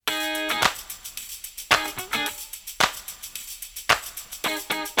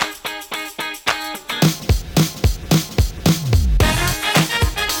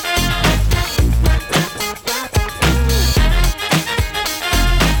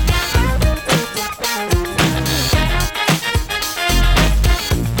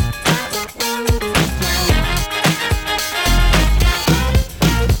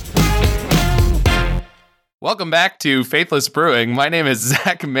Welcome back to Faithless Brewing. My name is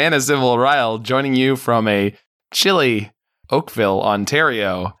Zach Manasival Ryle, joining you from a chilly Oakville,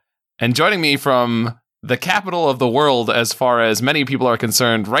 Ontario. And joining me from the capital of the world, as far as many people are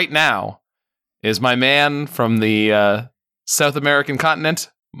concerned right now, is my man from the South American continent,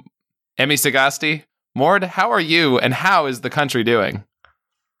 Emmy Sagasti. Mord, how are you, and how is the country doing?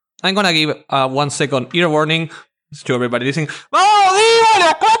 I'm gonna give 1 second ear warning to everybody listening. ¡Vamos,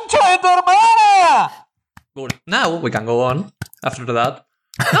 la concha de tu hermana! Good. Now we can go on after that.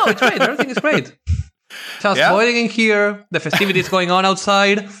 No, it's great. Everything is great. Just boiling in here. The festivities going on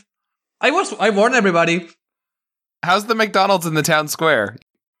outside. I warned everybody. How's the McDonald's in the town square?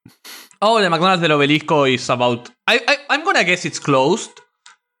 Oh, the McDonald's del Obelisco is about... I'm gonna guess it's closed.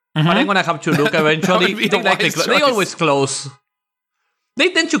 But I'm gonna have to look eventually. They always close.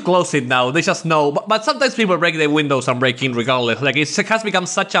 They tend to close it now. They just know. But sometimes people break the windows and break in regardless. Like, it has become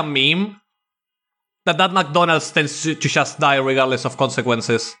such a meme that McDonald's tends to just die regardless of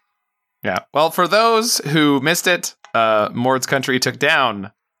consequences. Yeah. Well, for those who missed it, Mord's country took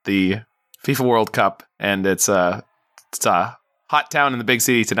down the FIFA World Cup, and it's a hot town in the big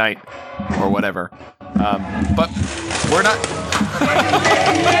city tonight, or whatever. But we're not...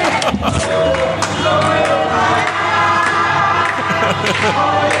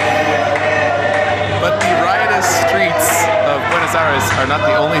 But the riotous streets of Buenos Aires are not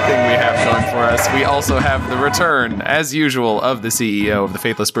the only thing we have going for us. We also have the return, as usual, of the CEO of the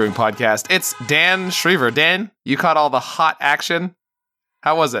Faithless Brewing Podcast. It's Dan Schriever. Dan, you caught all the hot action.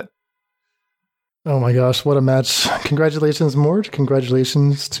 How was it? Oh my gosh, what a match. Congratulations, Mort.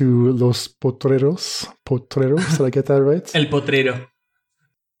 Congratulations to Los Potreros. Potreros, did I get that right? El Potrero.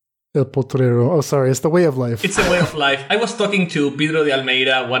 El Potrero. Oh, sorry, it's the way of life. It's a way of life. I was talking to Pedro de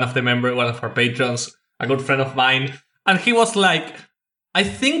Almeida, one of our patrons, a good friend of mine, and he was like, I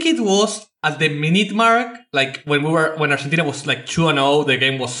think it was at the minute mark, like when Argentina was like 2-0, the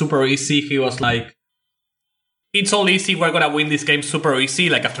game was super easy. He was like, it's all easy, we're gonna win this game super easy,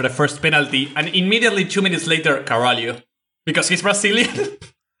 like after the first penalty, and immediately 2 minutes later, Carvalho, because he's Brazilian.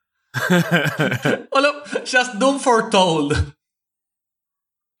 Just doom foretold.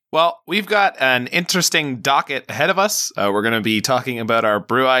 Well, we've got an interesting docket ahead of us. We're going to be talking about our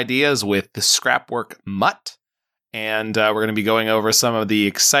brew ideas with the Scrapwork Mutt, and we're going to be going over some of the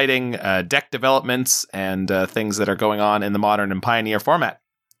exciting deck developments and things that are going on in the Modern and Pioneer format.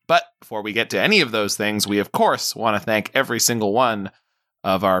 But before we get to any of those things, we of course want to thank every single one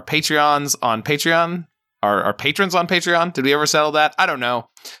of our Patreons on Patreon. Our patrons on Patreon. Did we ever settle that? I don't know.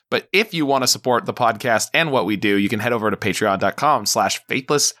 But if you want to support the podcast and what we do, you can head over to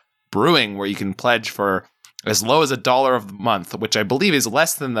patreon.com/faithlessbrewing, where you can pledge for as low as $1 a month, which I believe is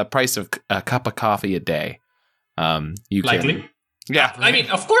less than the price of a cup of coffee a day. Likely. Yeah. I mean,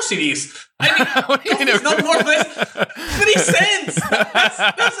 of course it is. I mean, it's not more than 3 cents. That's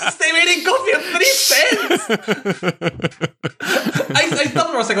estimating coffee at 3 cents. I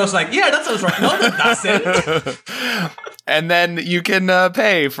thought for a second, I was like, yeah, that sounds right. No, that doesn't. And then you can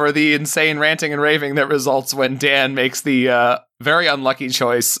pay for the insane ranting and raving that results when Dan makes the very unlucky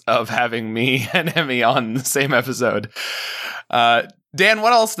choice of having me and Emmy on the same episode. Dan,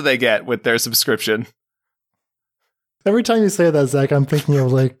 what else do they get with their subscription? Every time you say that, Zach, I'm thinking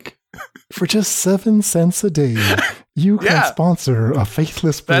of like, for just 7 cents a day, you can sponsor a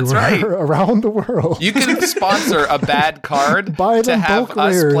faithless brewer around the world. You can sponsor a bad card Buy to have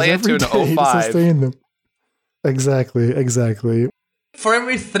us play it to an 05. Them. Exactly. For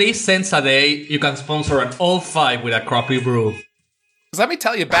every 3 cents a day, you can sponsor an 05 with a crappy brew. Because let me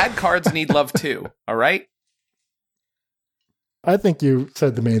tell you, bad cards need love too, all right? I think you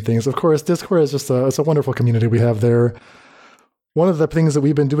said the main things. Of course, Discord is just it's a wonderful community we have there. One of the things that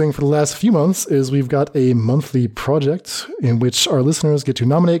we've been doing for the last few months is we've got a monthly project in which our listeners get to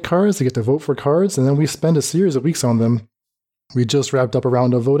nominate cards, they get to vote for cards, and then we spend a series of weeks on them. We just wrapped up a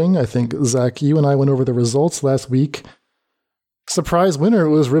round of voting. I think, Zach, you and I went over the results last week. Surprise winner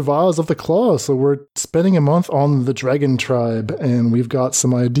was Rivaz of the Claw, so we're spending a month on the Dragon Tribe, and we've got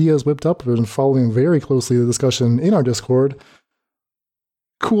some ideas whipped up. We've been following very closely the discussion in our Discord.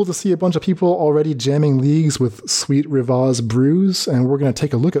 Cool to see a bunch of people already jamming leagues with sweet Rivaz brews, and we're going to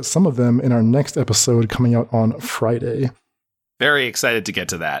take a look at some of them in our next episode coming out on Friday. Very excited to get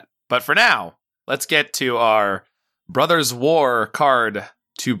to that. But for now, let's get to our Brothers War card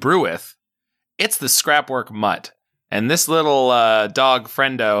to brew with. It's the Scrapwork Mutt. And this little dog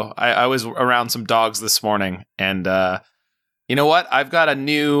friendo, I was around some dogs this morning, and you know what? I've got a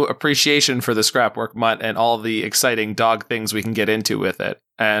new appreciation for the Scrapwork Mutt and all the exciting dog things we can get into with it.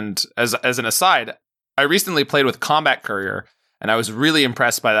 And as an aside, I recently played with Combat Courier, and I was really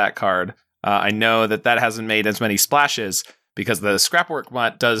impressed by that card. I know that hasn't made as many splashes because the Scrapwork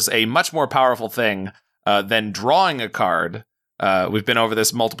Mutt does a much more powerful thing than drawing a card. We've been over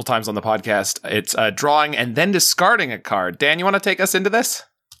this multiple times on the podcast. It's drawing and then discarding a card. Dan, you want to take us into this?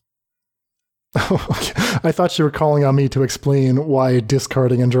 Okay. I thought you were calling on me to explain why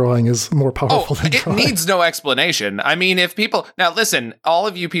discarding and drawing is more powerful than drawing. It needs no explanation. I mean, if people... Now, listen, all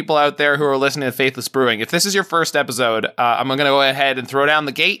of you people out there who are listening to Faithless Brewing, if this is your first episode, I'm going to go ahead and throw down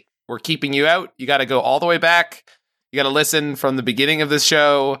the gate. We're keeping you out. You got to go all the way back. You got to listen from the beginning of this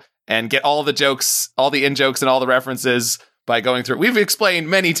show and get all the jokes, all the in-jokes and all the references by going through. We've explained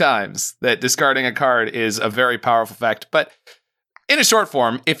many times that discarding a card is a very powerful effect, but... in a short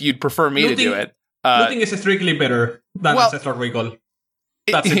form, if you'd prefer me to do it. Looting is strictly better than Ancestral Recall.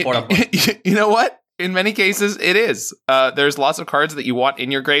 That's important. You know what? In many cases, it is. There's lots of cards that you want in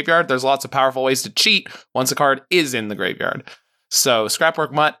your graveyard. There's lots of powerful ways to cheat once a card is in the graveyard. So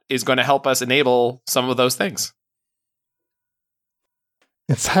Scrapwork Mutt is going to help us enable some of those things.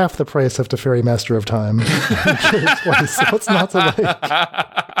 It's half the price of Teferi Master of Time. Twice, so what's not to like? That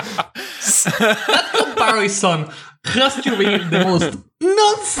comparison has to be the most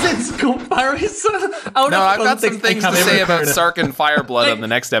nonsense comparison out of I've got context some things to say about Sarkhan Fireblood on the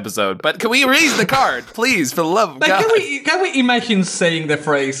next episode, but can we read the card, please, for the love of God? Can we imagine saying the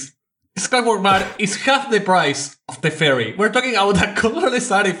phrase, Scrapwork Mutt is half the price of Teferi? We're talking about a colorless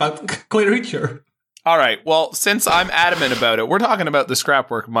artifact creature. All right, well, since I'm adamant about it, we're talking about the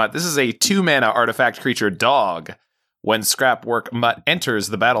Scrapwork Mutt. This is a 2-mana artifact creature dog. When Scrapwork Mutt enters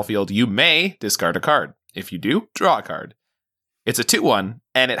the battlefield, you may discard a card. If you do, draw a card. It's a 2/1,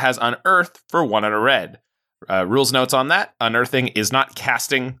 and it has Unearth for 1 and a red. Rules notes on that. Unearthing is not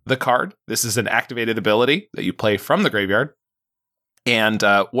casting the card. This is an activated ability that you play from the graveyard. And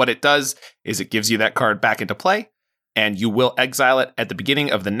what it does is it gives you that card back into play, and you will exile it at the beginning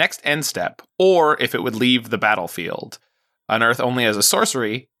of the next end step, or if it would leave the battlefield. Unearth only as a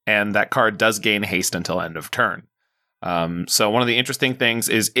sorcery, and that card does gain haste until end of turn. So one of the interesting things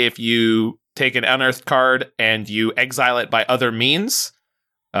is if you take an unearthed card and you exile it by other means,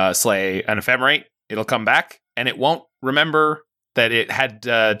 slay an ephemerate, it'll come back, and it won't remember that it had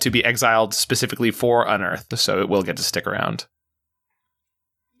to be exiled specifically for unearthed, so it will get to stick around.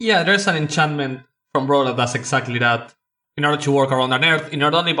 Yeah, there's an enchantment from Brawl that does exactly that. In order to work around Unearth, it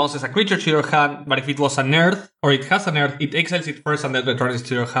not only bounces a creature to your hand, but if it was Unearth, or it has Unearth, it exiles it first and then returns it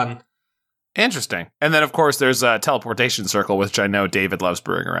to your hand. Interesting. And then, of course, there's a Teleportation Circle, which I know David loves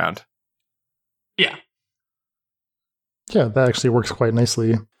brewing around. Yeah. Yeah, that actually works quite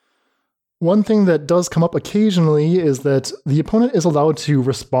nicely. One thing that does come up occasionally is that the opponent is allowed to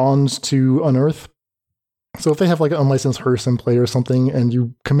respond to Unearth. So if they have like an unlicensed hearse in play or something, and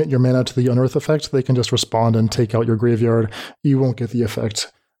you commit your mana to the Unearth effect, they can just respond and take out your graveyard. You won't get the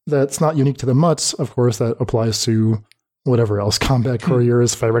effect. That's not unique to the Mutts, of course, that applies to whatever else. Combat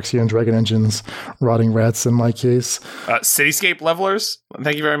Couriers, Phyrexian Dragon Engines, Rotting Rats in my case. Cityscape Levelers,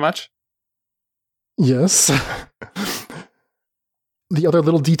 thank you very much. Yes. The other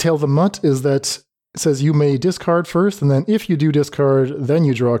little detail of the Mutt is that it says you may discard first, and then if you do discard, then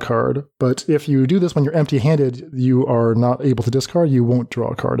you draw a card. But if you do this when you're empty-handed, you are not able to discard, you won't draw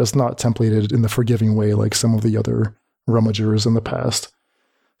a card. It's not templated in the forgiving way like some of the other Rummagers in the past.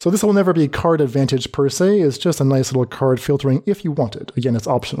 So this will never be card advantage per se, it's just a nice little card filtering if you want it. Again, it's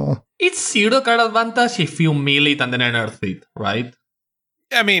optional. It's 0 card advantage if you mill it and then unearth it, right?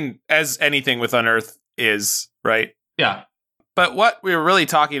 I mean, as anything with Unearth is, right? Yeah. But what we were really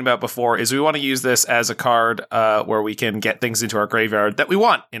talking about before is we want to use this as a card where we can get things into our graveyard that we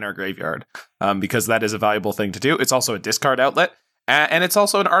want in our graveyard, because that is a valuable thing to do. It's also a discard outlet, and it's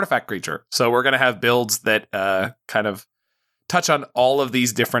also an artifact creature. So we're going to have builds that kind of touch on all of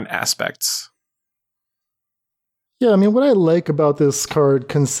these different aspects. Yeah, I mean, what I like about this card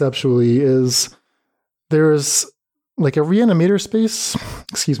conceptually is there's like a reanimator space.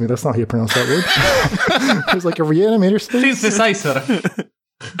 Excuse me, that's not how you pronounce that word. There's like a reanimator space. Synthesizer.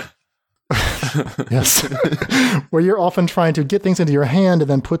 Yes. Where you're often trying to get things into your hand and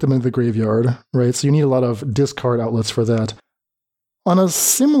then put them into the graveyard, right? So you need a lot of discard outlets for that. On a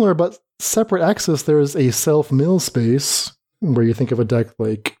similar but separate axis, there's a self-mill space where you think of a deck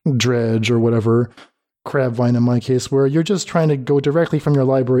like Dredge or whatever, Crabvine in my case, where you're just trying to go directly from your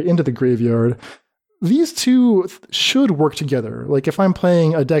library into the graveyard. These two should work together. Like if I'm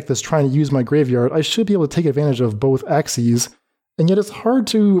playing a deck that's trying to use my graveyard, I should be able to take advantage of both axes, and yet it's hard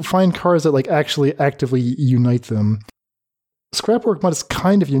to find cards that like actually actively unite them. Scrapwork Mutt is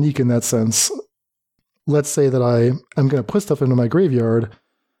kind of unique in that sense. Let's say that I am going to put stuff into my graveyard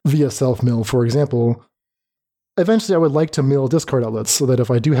via self-mill, for example. eventually I would like to mill discard outlets so that if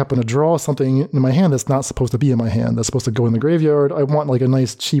I do happen to draw something in my hand that's not supposed to be in my hand, that's supposed to go in the graveyard, I want like a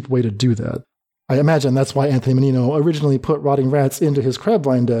nice cheap way to do that. I imagine that's why Anthony Menino originally put Rotting Rats into his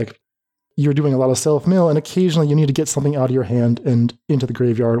Crabvine deck. You're doing a lot of self-mill, and occasionally you need to get something out of your hand and into the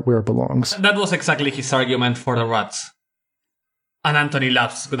graveyard where it belongs. That was exactly his argument for the rats. And Anthony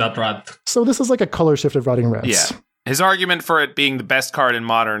laughs with that rat. So this is like a color-shifted Rotting Rats. Yeah. His argument for it being the best card in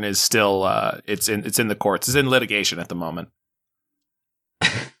Modern is still, it's in the courts. It's in litigation at the moment.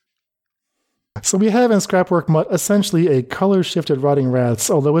 So we have in Scrapwork Mutt essentially a color-shifted Rotting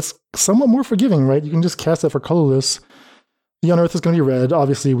Rats, although it's somewhat more forgiving, right? You can just cast it for colorless. The Unearth is going to be red.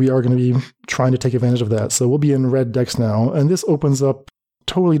 Obviously, we are going to be trying to take advantage of that. So we'll be in red decks now. And this opens up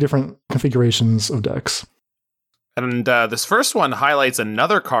totally different configurations of decks. And this first one highlights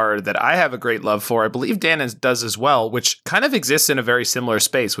another card that I have a great love for. I believe Dan does as well, which kind of exists in a very similar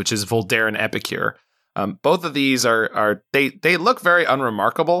space, which is Voldaren Epicure. Both of these they look very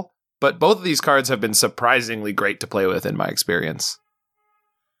unremarkable, but both of these cards have been surprisingly great to play with in my experience.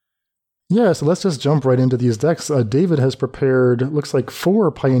 Yeah, so let's just jump right into these decks. David has prepared, looks like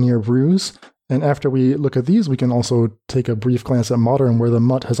 4 Pioneer Brews. And after we look at these, we can also take a brief glance at Modern, where the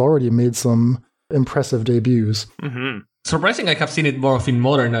Mutt has already made some impressive debuts. Mm-hmm. Surprising, I have seen it more in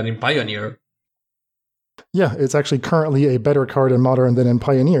Modern than in Pioneer. Yeah, it's actually currently a better card in Modern than in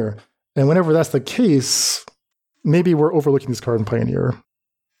Pioneer. And whenever that's the case, maybe we're overlooking this card in Pioneer.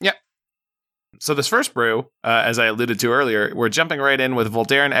 So this first brew, as I alluded to earlier, we're jumping right in with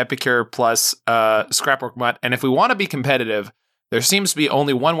Voldaren Epicure plus Scrapwork Mutt. And if we want to be competitive, there seems to be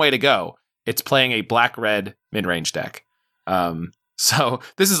only one way to go. It's playing a black-red mid-range deck. So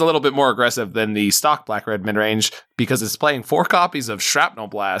this is a little bit more aggressive than the stock black-red mid-range because it's playing 4 copies of Shrapnel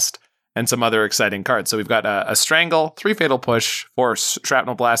Blast and some other exciting cards. So we've got a Strangle, 3 Fatal Push, 4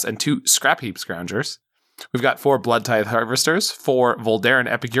 Shrapnel Blast, and 2 Scrap Heap Scroungers. We've got 4 Blood Tithe Harvesters, 4 Voldaren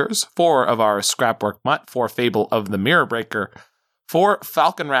Epicures, 4 of our Scrapwork Mutt, 4 Fable of the Mirror Breaker, 4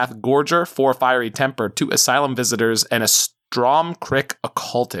 Falconwrath Gorger, 4 Fiery Temper, 2 Asylum Visitors, and a Stromkrick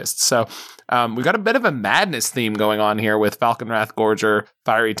Occultist. So we've got a bit of a madness theme going on here with Falconwrath Gorger,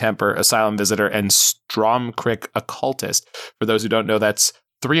 Fiery Temper, Asylum Visitor, and Stromkrick Occultist. For those who don't know, that's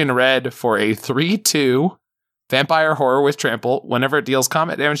 3 in red for a 3/2 Vampire Horror with Trample. Whenever it deals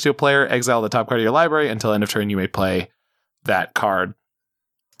combat damage to a player, exile the top card of your library. Until end of turn, you may play that card.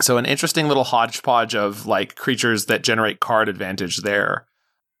 So an interesting little hodgepodge of like creatures that generate card advantage there.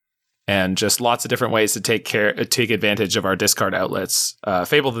 And just lots of different ways to take advantage of our discard outlets.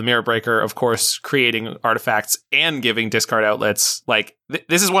 Fable of the Mirror Breaker, of course, creating artifacts and giving discard outlets. Like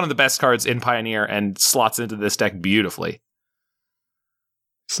this is one of the best cards in Pioneer and slots into this deck beautifully.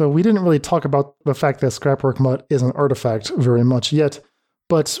 So we didn't really talk about the fact that Scrapwork Mutt is an artifact very much yet,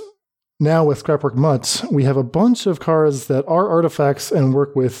 but now with Scrapwork Mutt, we have a bunch of cards that are artifacts and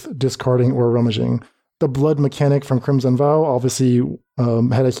work with discarding or rummaging. The Blood mechanic from Crimson Vow obviously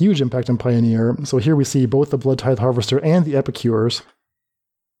had a huge impact on Pioneer, so here we see both the Blood Tithe Harvester and the Epicures.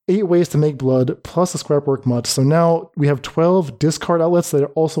 8 ways to make blood, plus a Scrapwork Mutt, so now we have 12 discard outlets that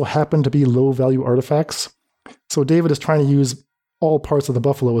also happen to be low-value artifacts. So David is trying to use all parts of the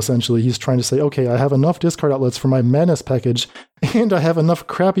buffalo, essentially. He's trying to say, okay, I have enough discard outlets for my Madness package, and I have enough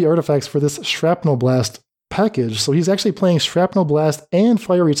crappy artifacts for this Shrapnel Blast package. So he's actually playing Shrapnel Blast and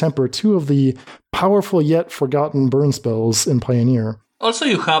Fiery Temper, 2 of the powerful yet forgotten burn spells in Pioneer. Also,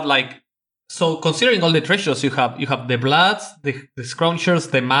 you have so considering all the treasures, you have the Bloods, the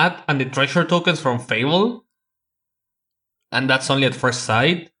Scroungers, the Mat, and the treasure tokens from Fable. And that's only at first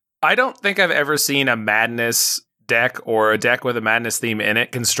sight. I don't think I've ever seen a Madness deck or a deck with a Madness theme in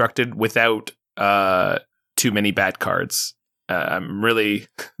it constructed without too many bad cards. I'm really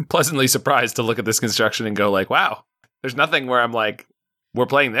pleasantly surprised to look at this construction and go like, wow, there's nothing where I'm like, we're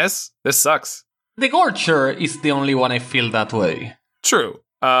playing this? This sucks. The Gorger is the only one I feel that way. True.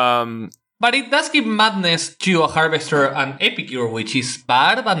 But it does give Madness to a Harvester and Epicure, which is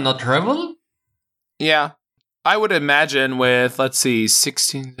bad but not terrible. Yeah. I would imagine with, let's see,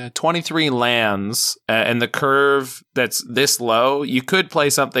 23 lands and the curve that's this low, you could play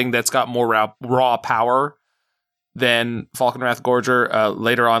something that's got more raw power than Falconwrath Gorger.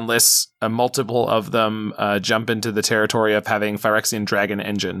 Later on lists, multiple of them jump into the territory of having Phyrexian Dragon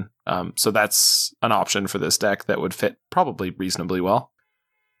Engine. So that's an option for this deck that would fit probably reasonably well.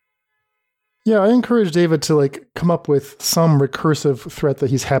 Yeah, I encourage David to come up with some recursive threat that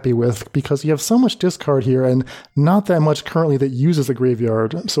he's happy with, because you have so much discard here and not that much currently that uses the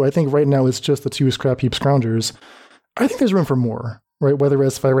graveyard. So I think right now it's just the 2 Scrap Heap Scroungers. I think there's room for more. right? Whether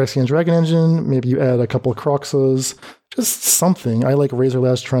it's Phyrexian Dragon Engine, maybe you add a couple of Croxas, just something. I like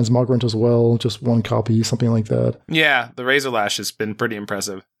Razorlash Transmogrant as well, just 1 copy, something like that. Yeah, the Razorlash has been pretty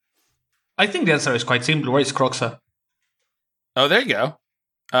impressive. I think the answer is quite simple. Where is Croxa? Oh, there you go.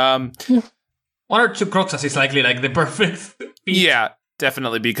 1 or 2 Croxas is likely like the perfect fit. Yeah,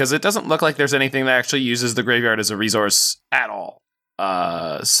 definitely, because it doesn't look like there's anything that actually uses the graveyard as a resource at all.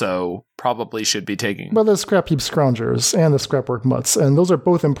 So probably should be taking. Well, the Scrap Heap Scroungers and the Scrapwork Mutts, and those are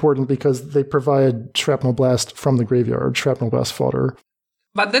both important because they provide Shrapnel Blast from the graveyard, Shrapnel Blast fodder.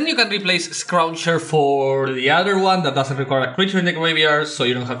 But then you can replace Scrounger for the other one that doesn't require a creature in the graveyard, so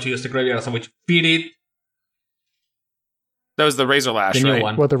you don't have to use the graveyard as a way to feed it. That was the Razorlash, The new right?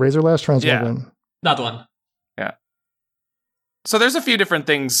 one. What, the Razorlash Transmogrant? That one. Yeah. So there's a few different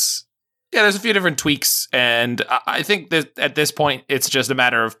things. Yeah, there's a few different tweaks, and I think that at this point, it's just a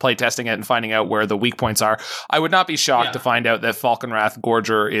matter of playtesting it and finding out where the weak points are. I would not be shocked to find out that Falconwrath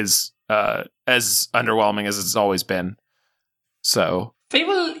Gorger is as underwhelming as it's always been. So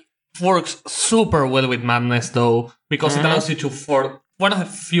Fable works super well with Madness, though, because it allows you to, for one of the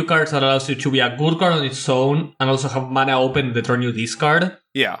few cards that allows you to be a good card on its own, and also have mana open the turn you discard.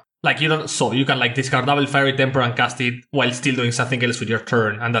 yeah. Like, you can like discard double Fiery Temper and cast it while still doing something else with your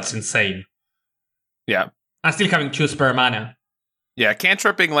turn, and that's insane. Yeah. And still having 2 spare mana. Yeah,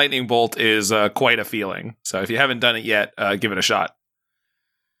 cantripping Lightning Bolt is quite a feeling. So if you haven't done it yet, give it a shot.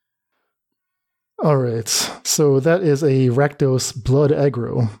 All right, so that is a Rakdos Blood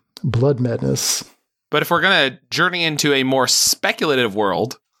Aggro, Blood Madness. But if we're going to journey into a more speculative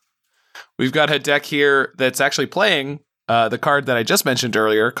world, we've got a deck here that's actually playing the card that I just mentioned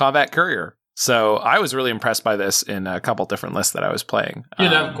earlier, Combat Courier. So I was really impressed by this in a couple different lists that I was playing. You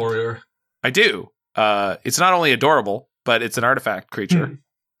love Courier. I do. It's not only adorable, but it's an artifact creature.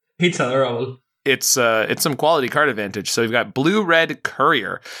 It's adorable. It's some quality card advantage. So you've got Blue-Red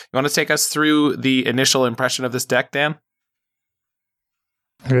Courier. You want to take us through the initial impression of this deck, Dan?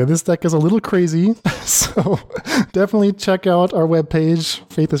 Okay, this deck is a little crazy, so definitely check out our webpage,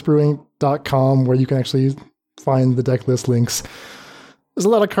 faithlessbrewing.com, where you can actually find the deck list links. There's a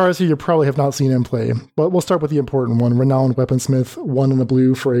lot of cards here you probably have not seen in play, but we'll start with the important one. Renowned Weaponsmith, 1 in a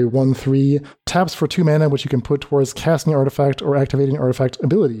blue for a 1/3, taps for 2 mana, which you can put towards casting artifact or activating artifact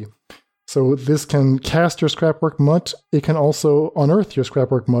ability. So this can cast your Scrapwork Mutt. It can also unearth your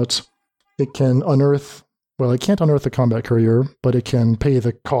Scrapwork Mutt. It can unearth, well, it can't unearth the Combat Courier, but it can pay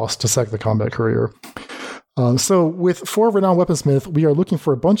the cost to sack the Combat Courier. So with 4 Renowned Weaponsmith, we are looking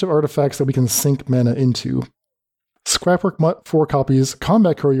for a bunch of artifacts that we can sink mana into. Scrapwork Mutt, 4 copies.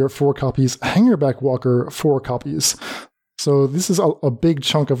 Combat Courier, 4 copies. Hangerback Walker, 4 copies. So this is a big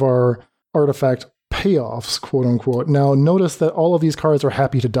chunk of our artifact payoffs, quote unquote. Now notice that all of these cards are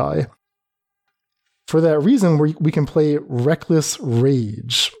happy to die. For that reason, we can play Reckless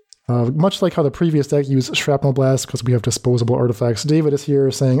Rage. Much like how the previous deck used Shrapnel Blast because we have disposable artifacts, David is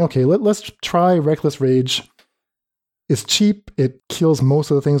here saying, okay, let's try Reckless Rage. It's cheap. It kills most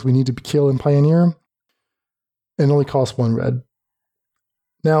of the things we need to kill in Pioneer. And only costs 1 red.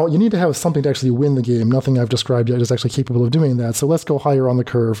 Now, you need to have something to actually win the game. Nothing I've described yet is actually capable of doing that, so let's go higher on the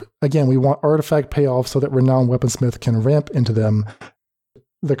curve. Again, we want artifact payoff so that Renowned Weaponsmith can ramp into them.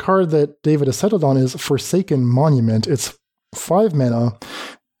 The card that David has settled on is Forsaken Monument. It's 5 mana,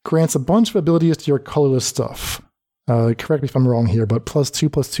 grants a bunch of abilities to your colorless stuff. Correct me if I'm wrong here, but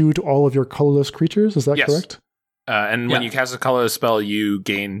 +2/+2 to all of your colorless creatures, is that correct? And when you cast a colorless spell, you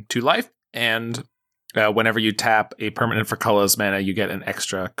gain 2 life, and whenever you tap a permanent for colorless mana, you get an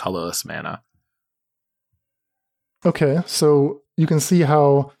extra colorless mana. Okay, so you can see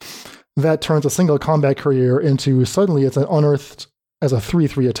how that turns a single Combat Courier into suddenly it's an unearthed as a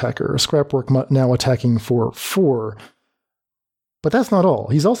 3/3 attacker. Scrapwork Mutt now attacking for 4. But that's not all.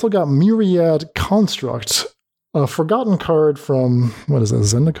 He's also got Myriad Construct, a forgotten card from, what is it,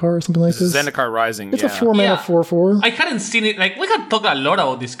 Zendikar or something like this? Zendikar Rising, It's a 4 mana 4/4. I hadn't seen it. Like, we had talked a lot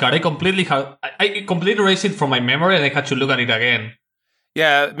about this card. I completely erased it from my memory and I had to look at it again.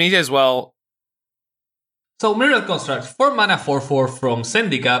 Yeah, me as well. So, Myriad Construct, 4 mana 4/4 from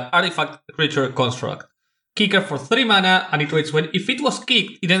Zendikar, Artifact Creature Construct. Kicker for 3 mana, and it waits when, if it was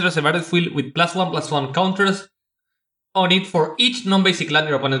kicked, it enters the battlefield with +1/+1 counters on it for each non-basic land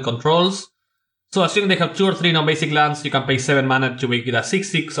your opponent controls. So assuming they have 2 or 3 non-basic lands, you can pay 7 mana to make it a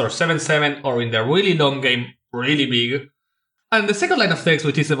 6/6 or 7/7, or in the really long game, really big. And the second line of text,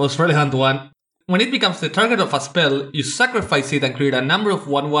 which is the most relevant one, when it becomes the target of a spell, you sacrifice it and create a number of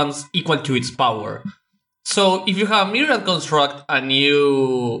 1/1s equal to its power. So if you have Myriad Construct and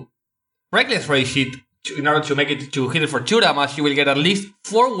you Reckless Rage it, in order to make it to hit it for 2 damage, you will get at least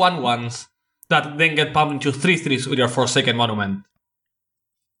 4 1/1s that then get pumped into 3/3s with your Forsaken Monument.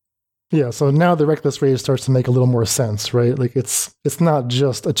 Yeah, so now the Reckless Rage starts to make a little more sense, right? Like it's not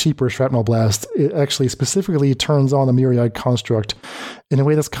just a cheaper Shrapnel Blast. It actually specifically turns on the Myriad Construct in a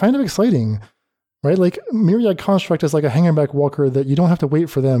way that's kind of exciting, right? Like Myriad Construct is like a Hangerback Walker that you don't have to wait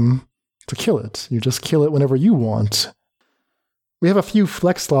for them to kill it. You just kill it whenever you want. We have a few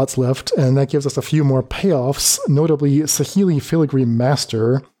flex slots left, and that gives us a few more payoffs, notably Saheeli Filigree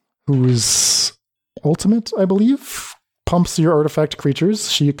Master, whose ultimate, I believe, pumps your artifact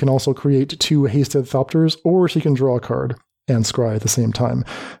creatures. She can also create 2 Hasted Thopters, or she can draw a card and scry at the same time.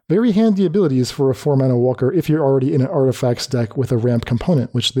 Very handy abilities for a 4-mana walker if you're already in an artifacts deck with a ramp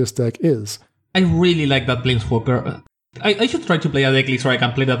component, which this deck is. I really like that Planeswalker. I should try to play a deck list where I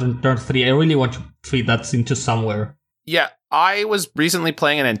can play that on turn 3. I really want to fit that into somewhere. Yeah, I was recently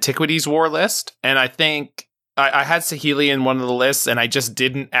playing an Antiquities War list, and I think I had Saheeli in one of the lists, and I just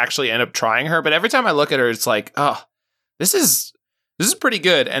didn't actually end up trying her. But every time I look at her, it's like, oh, this is pretty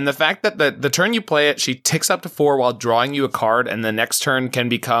good. And the fact that the turn you play it, she ticks up to 4 while drawing you a card, and the next turn can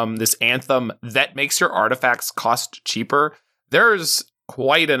become this anthem that makes your artifacts cost cheaper. There's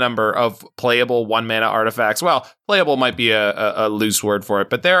quite a number of playable 1-mana artifacts. Well, playable might be a loose word for it,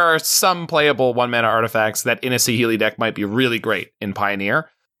 but there are some playable 1-mana artifacts that in a Saheeli deck might be really great in Pioneer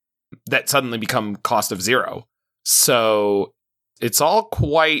that suddenly become cost of 0. So it's all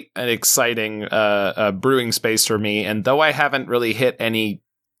quite an exciting brewing space for me. And though I haven't really hit any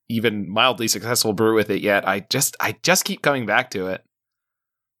even mildly successful brew with it yet, I just keep coming back to it.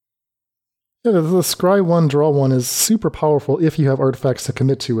 Yeah, the Scry 1, Draw 1 is super powerful if you have artifacts to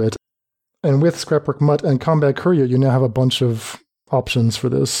commit to it. And with Scrapwork Mutt and Combat Courier, you now have a bunch of options for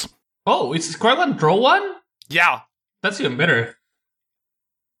this. Oh, it's Scry 1, Draw 1? Yeah. That's even better.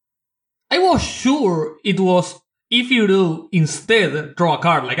 I was sure it was if you do instead draw a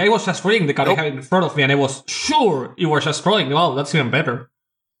card. Like I was just reading the card I have in front of me and I was sure you were just drawing. Oh, that's even better.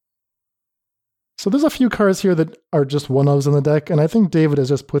 So there's a few cards here that are just one-ofs in the deck, and I think David has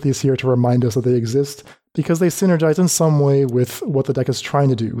just put these here to remind us that they exist, because they synergize in some way with what the deck is trying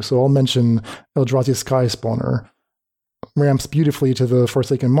to do. So I'll mention Eldrazi Sky Spawner. Ramps beautifully to the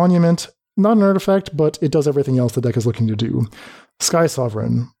Forsaken Monument. Not an artifact, but it does everything else the deck is looking to do. Sky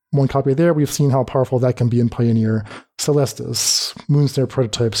Sovereign. 1 copy there, we've seen how powerful that can be in Pioneer. Celestis, Moonsnare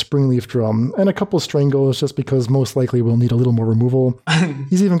Prototype, Springleaf Drum, and a couple Strangles just because most likely we'll need a little more removal.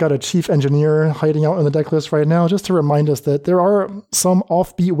 He's even got a Chief Engineer hiding out in the deck list right now just to remind us that there are some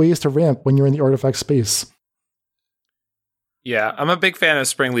offbeat ways to ramp when you're in the artifact space. Yeah, I'm a big fan of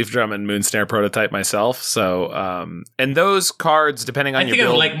Springleaf Drum and Moonsnare Prototype myself, so, and those cards, depending on your build...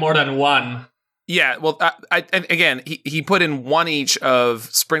 I think I like more than one. Yeah, well, and again, he put in 1 each of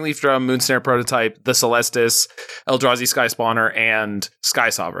Springleaf Drum, Moonsnare Prototype, the Celestis, Eldrazi Sky Spawner, and Sky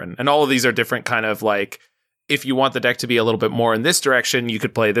Sovereign. And all of these are different kind of like, if you want the deck to be a little bit more in this direction, you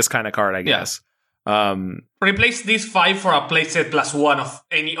could play this kind of card, I guess. Yeah. Replace these 5 for a playset +1 of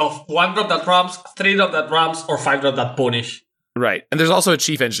any of 1 drop that ramps, 3 drop that ramps, or 5 drop that punish. Right. And there's also a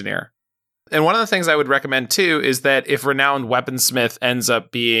Chief Engineer. And one of the things I would recommend too is that if Renowned Weaponsmith ends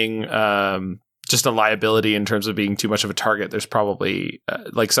up being just a liability in terms of being too much of a target, there's probably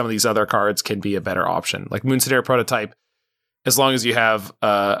like some of these other cards can be a better option. Like Moonsnare Prototype, as long as you have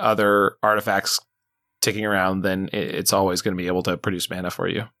other artifacts ticking around, then it's always going to be able to produce mana for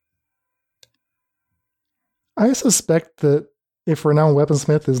you. I suspect that if Renowned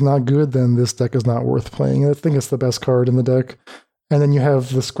Weaponsmith is not good, then this deck is not worth playing. I think it's the best card in the deck. And then you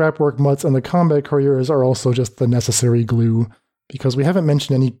have the Scrapwork Mutts and the Combat Couriers are also just the necessary glue, because we haven't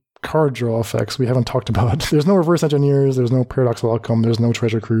mentioned any card draw effects we haven't talked about. There's no Reverse Engineers, there's no Paradoxical Outcome, there's no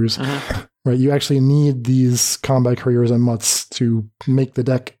Treasure Cruise. Right? You actually need these Combat Couriers and Mutts to make the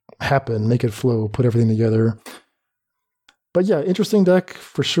deck happen, make it flow, put everything together. But yeah, interesting deck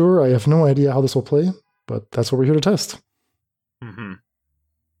for sure. I have no idea how this will play, but that's what we're here to test. Mm-hmm.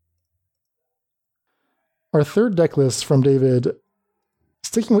 Our third deck list from David,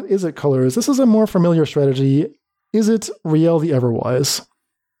 sticking with Izzet colors, this is a more familiar strategy. Izzet Rielle the Everwise.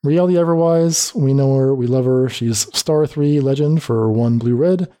 Rielle the Everwise, we know her, we love her. She's star 3 legend for 1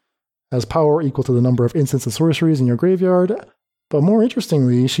 blue-red, has power equal to the number of instants and sorceries in your graveyard. But more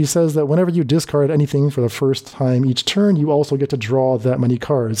interestingly, she says that whenever you discard anything for the first time each turn, you also get to draw that many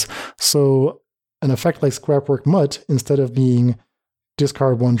cards. So an effect like Scrapwork Mutt, instead of being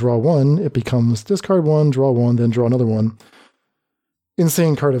discard 1, draw 1, it becomes discard 1, draw 1, then draw another one.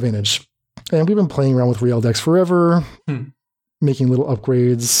 Insane card advantage. And we've been playing around with Rielle decks forever, making little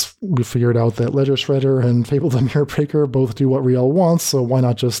upgrades. We figured out that Ledger Shredder and Fabled Mirror Breaker both do what Rielle wants, so why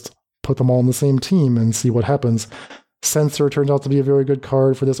not just put them all on the same team and see what happens. Censor turns out to be a very good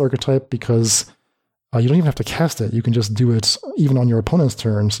card for this archetype because You don't even have to cast it. You can just do it even on your opponent's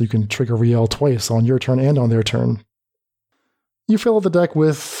turn, so you can trigger Riel twice on your turn and on their turn. You fill out the deck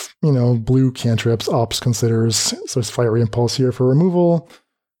with, blue cantrips, Ops Considers, so there's Fiery Impulse here for removal.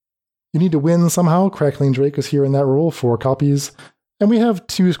 You need to win somehow. Crackling Drake is here in that role, 4 copies. And we have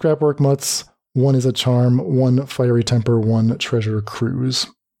 2 Scrapwork Mutts. 1 is a Charm, 1 Fiery Temper, 1 Treasure Cruise.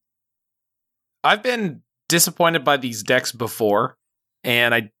 I've been disappointed by these decks before,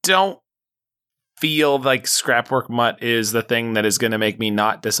 and I don't feel like Scrapwork Mutt is the thing that is going to make me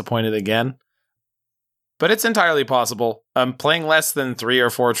not disappointed again. But it's entirely possible. Playing less than 3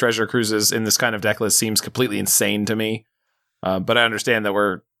 or 4 Treasure Cruises in this kind of deck list seems completely insane to me. But I understand that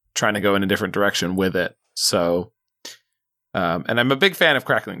we're trying to go in a different direction with it. So, and I'm a big fan of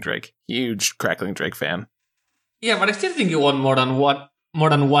Crackling Drake. Huge Crackling Drake fan. Yeah, but I still think you want more than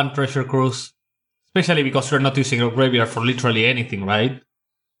one Treasure Cruise. Especially because you're not using your graveyard for literally anything, right?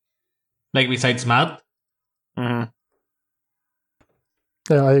 Like besides Matt? Mm-hmm.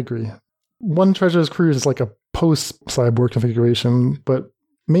 Yeah, I agree. 1 Treasure's Cruise is like a post-Cyborg configuration, but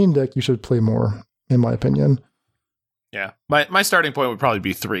main deck you should play more, in my opinion. Yeah. My starting point would probably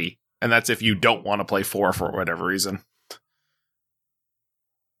be 3, and that's if you don't want to play 4 for whatever reason.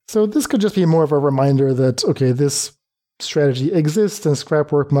 So this could just be more of a reminder that, okay, this strategy exists, and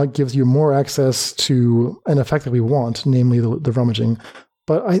Scrapwork Mutt gives you more access to an effect that we want, namely the rummaging.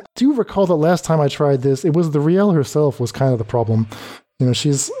 But I do recall that last time I tried this, it was the Riel herself was kind of the problem.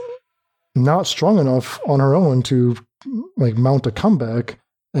 She's not strong enough on her own to mount a comeback,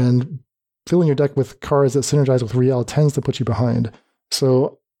 and filling your deck with cards that synergize with Riel tends to put you behind.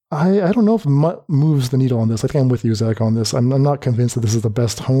 So I don't know if Mutt moves the needle on this. I think I'm with you, Zach, on this. I'm not convinced that this is the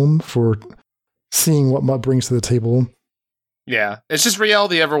best home for seeing what Mutt brings to the table. Yeah, it's just Riel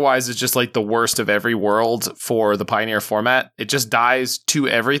the Everwise is just like the worst of every world for the Pioneer format. It just dies to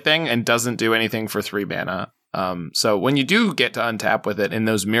everything and doesn't do anything for 3 mana. So when you do get to untap with it in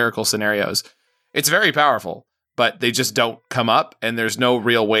those miracle scenarios, it's very powerful, but they just don't come up, and there's no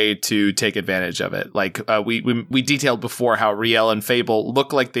real way to take advantage of it. Like we detailed before how Riel and Fable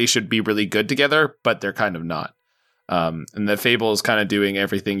look like they should be really good together, but they're kind of not. And the Fable is kind of doing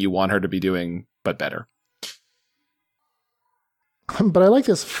everything you want her to be doing, but better. But I like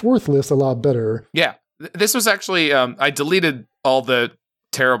this 4th list a lot better. Yeah, this was actually, I deleted all the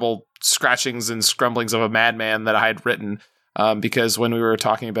terrible scratchings and scrumblings of a madman that I had written, because when we were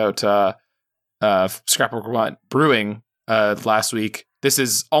talking about Scrapwork Mutt Brewing last week, this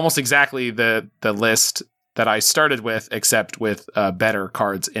is almost exactly the list that I started with, except with better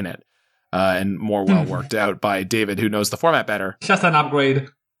cards in it, and more well worked out by David, who knows the format better. Just an upgrade.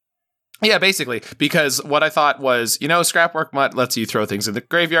 Yeah, basically, because what I thought was, Scrapwork Mutt lets you throw things in the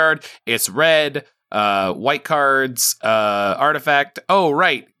graveyard. It's red, white cards, artifact. Oh,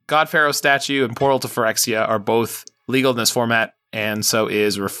 right. God Pharaoh Statue and Portal to Phyrexia are both legal in this format, and so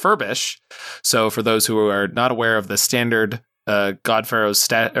is Refurbish. So for those who are not aware of the standard God Pharaoh's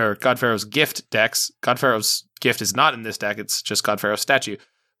Gift decks, God Pharaoh's Gift is not in this deck. It's just God Pharaoh's Statue.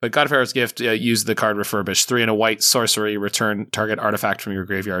 But God Pharaoh's Gift used the card Refurbish, 3 and a white sorcery, return target artifact from your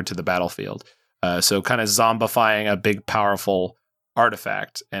graveyard to the battlefield. So kind of zombifying a big, powerful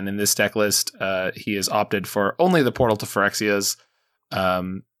artifact. And in this deck list, he has opted for only the Portal to Phyrexia's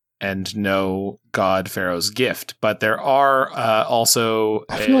and no God Pharaoh's Gift. But there are also...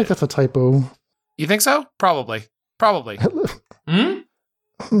 I feel like that's a typo. You think so? Probably.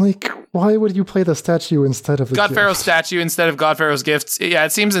 Why would you play the statue instead of the God gift? Pharaoh's Statue instead of God Pharaoh's Gifts? Yeah,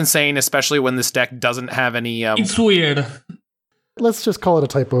 it seems insane, especially when this deck doesn't have any... It's weird. Let's just call it a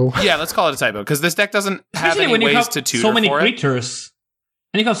typo. Yeah, let's call it a typo, because this deck doesn't have any ways to tutor so many for creatures.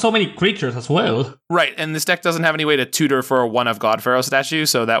 And you have so many creatures as well. Right, and this deck doesn't have any way to tutor for one of God Pharaoh's Statue,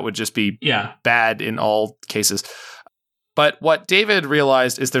 so that would just be bad in all cases. But what David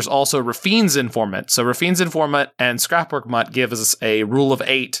realized is there's also Rafine's Informant. So Rafine's Informant and Scrapwork Mutt give us a rule of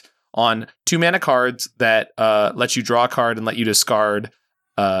 8 on 2 mana cards that let you draw a card and let you discard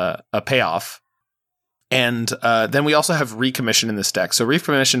a payoff. And then we also have Recommission in this deck. So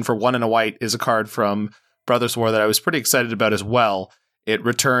Recommission for 1 and a white is a card from Brothers War that I was pretty excited about as well. It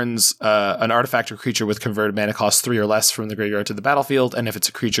returns an artifact or creature with converted mana cost 3 or less from the graveyard to the battlefield, and if it's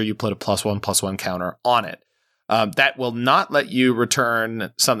a creature, you put a +1/+1 counter on it. That will not let you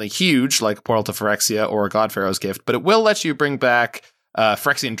return something huge like Portal to Phyrexia or a God Pharaoh's Gift, but it will let you bring back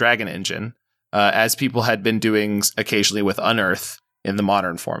Phyrexian Dragon Engine, as people had been doing occasionally with Unearth in the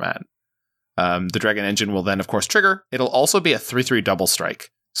modern format. The Dragon Engine will then, of course, trigger. It'll also be a 3/3 double strike.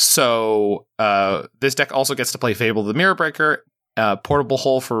 So this deck also gets to play Fable the Mirror Breaker, Portable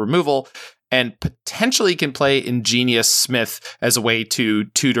Hole for removal, and potentially can play Ingenious Smith as a way to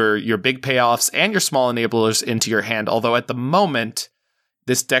tutor your big payoffs and your small enablers into your hand. Although at the moment,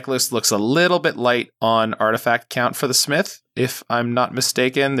 this deck list looks a little bit light on artifact count for the Smith, if I'm not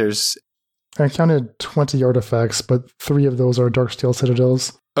mistaken. I counted 20 artifacts, but 3 of those are Darksteel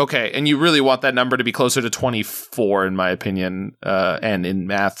Citadels. Okay, and you really want that number to be closer to 24, in my opinion, and in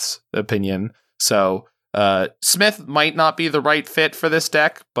Math's opinion. So Smith might not be the right fit for this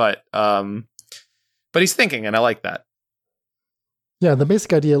deck, but he's thinking, and I like that. Yeah, the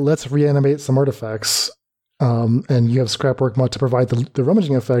basic idea, let's reanimate some artifacts, and you have Scrapwork Mutt to provide the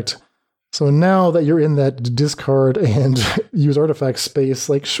rummaging effect. So now that you're in that discard and use artifact space,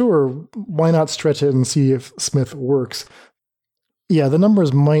 like, sure, why not stretch it and see if Smith works? Yeah, the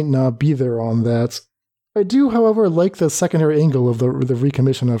numbers might not be there on that. I do, however, like the secondary angle of the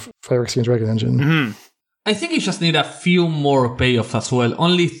recommission of Phyrexian Dragon Engine. Mm-hmm. I think you just need a few more payoffs as well.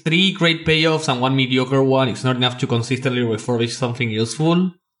 Only 3 great payoffs and 1 mediocre one is not enough to consistently refurbish something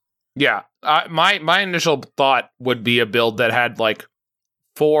useful. Yeah, my initial thought would be a build that had like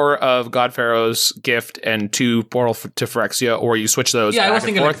 4 of God-Pharaoh's Gift and 2 Portal to Phyrexia, or you switch those back I was and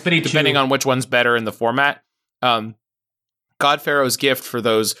thinking forth, like 3, depending on which one's better in the format. God-Pharaoh's Gift, for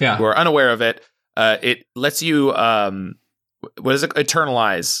those who are unaware of it, it lets you,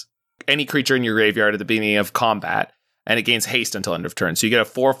 eternalize any creature in your graveyard at the beginning of combat, and it gains haste until end of turn. So you get a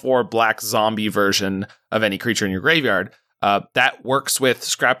 4/4 black zombie version of any creature in your graveyard. That works with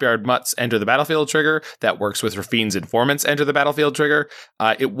Scrapyard Mutt's Enter the Battlefield trigger. That works with Rafine's Informants Enter the Battlefield trigger.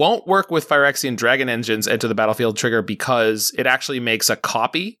 It won't work with Phyrexian Dragon Engine's Enter the Battlefield trigger because it actually makes a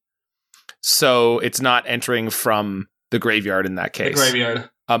copy. So it's not entering from the graveyard in that case. The graveyard.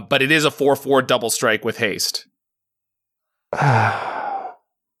 But it is a 4/4 double strike with haste.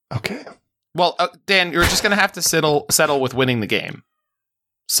 Okay. Well, Dan, you're just going to have to settle with winning the game.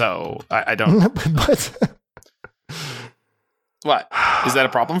 So I don't... But... What? Is that a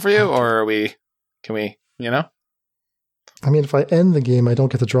problem for you? Or can we, I mean, if I end the game, I don't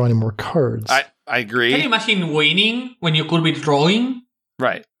get to draw any more cards. I agree. Can you imagine winning when you could be drawing?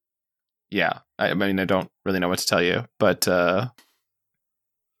 Right. Yeah. I mean, I don't really know what to tell you, but...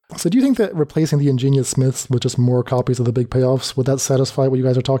 So do you think that replacing the Ingenious Smiths with just more copies of the big payoffs, would that satisfy what you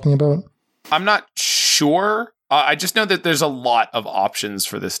guys are talking about? I'm not sure. I just know that there's a lot of options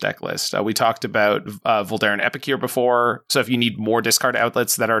for this deck list. We talked about Voldaren Epicure before, so if you need more discard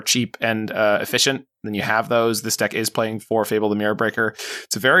outlets that are cheap and efficient, then you have those. This deck is playing for Fable the Mirror Breaker.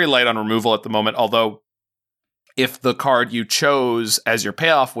 It's very light on removal at the moment, although if the card you chose as your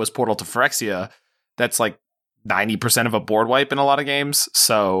payoff was Portal to Phyrexia, that's like 90% of a board wipe in a lot of games.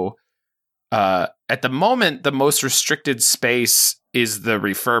 So at the moment, the most restricted space is the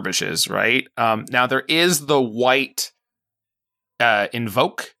refurbishes, right? Now there is the white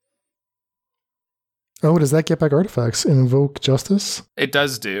Invoke. Oh, does that get back artifacts? Invoke Justice? It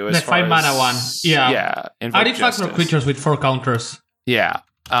does do. The 5 mana one. Yeah. Yeah. Artifacts or creatures with 4 counters. Yeah.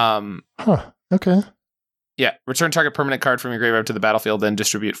 Okay. Yeah. Return target permanent card from your graveyard to the battlefield, then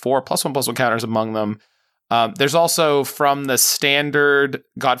distribute 4 +1/+1 counters among them. There's also, from the standard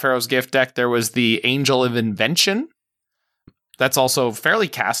God-Pharaoh's Gift deck, there was the Angel of Invention. That's also fairly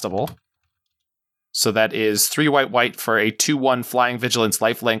castable. So that is 3 white for a 2/1 Flying Vigilance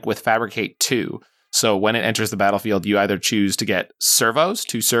lifelink with Fabricate 2. So when it enters the battlefield, you either choose to get servos,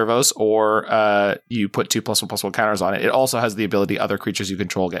 2 servos, or you put 2 +1/+1 counters on it. It also has the ability other creatures you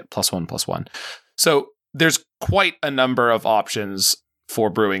control get +1/+1. So there's quite a number of options for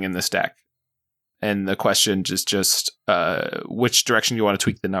brewing in this deck. And the question is just which direction you want to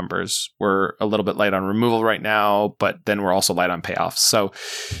tweak the numbers. We're a little bit light on removal right now, but then we're also light on payoffs. So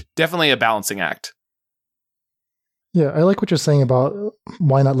definitely a balancing act. Yeah, I like what you're saying about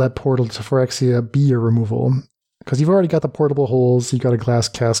why not let Portal to Phyrexia be your removal. Because you've already got the portable holes, you got a Glass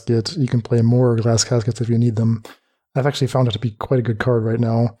Casket, you can play more Glass Caskets if you need them. I've actually found it to be quite a good card right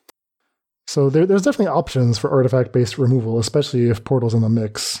now. So there's definitely options for artifact-based removal, especially if Portal's in the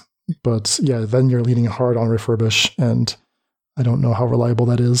mix. But yeah, then you're leaning hard on refurbish, and I don't know how reliable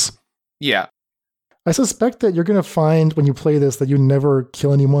that is. Yeah. I suspect that you're going to find when you play this that you never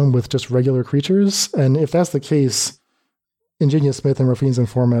kill anyone with just regular creatures, and if that's the case, Ingenious Smith and Rafine's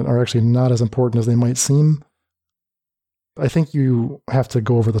Informant are actually not as important as they might seem. I think you have to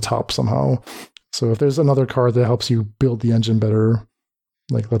go over the top somehow. So if there's another card that helps you build the engine better,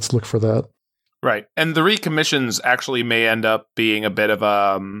 like, let's look for that. Right. And the recommissions actually may end up being a bit of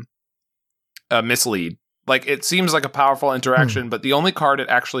a mislead. Like, it seems like a powerful interaction, but the only card it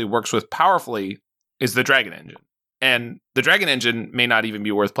actually works with powerfully is the Dragon Engine. And the Dragon Engine may not even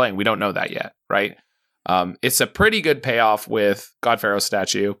be worth playing. We don't know that yet, right? It's a pretty good payoff with God-Pharaoh's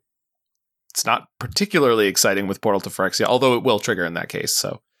Statue. it's not particularly exciting with Portal to Phyrexia, although it will trigger in that case.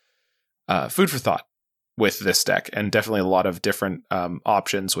 So food for thought with this deck, and definitely a lot of different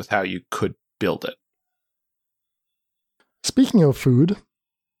options with how you could build it. Speaking of food,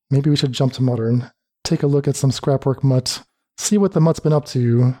 maybe we should jump to Modern, take a look at some Scrapwork Mutt, see what the Mutt's been up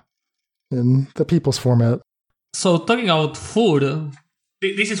to in the People's format. So talking about food,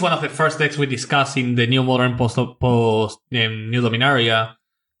 this is one of the first decks we discussed in the new Modern post New Dominaria.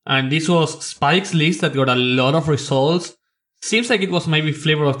 And this was Spike's list that got a lot of results. Seems like it was maybe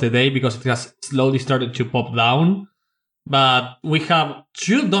flavor of the day because it has slowly started to pop down. But we have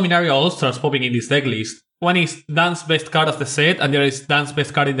 2 Dominaria All-Stars popping in this deck list. One is Dan's best card of the set, and the other is Dan's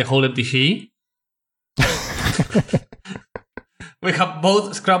best card in the whole MTG. We have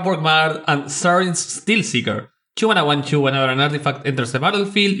both Scrapwork Mutt and Saren's Steelseeker. 2 mana 1/2. Whenever an artifact enters the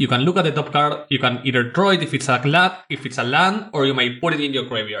battlefield, you can look at the top card. You can either draw it if it's a land, or you may put it in your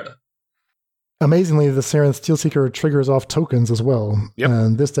graveyard. Amazingly, the Saren Steelseeker triggers off tokens as well. Yep.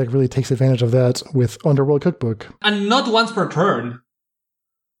 And this deck really takes advantage of that with Underworld Cookbook. And not once per turn.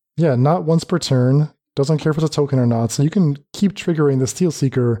 Yeah, not once per turn. Doesn't care if it's a token or not. So you can keep triggering the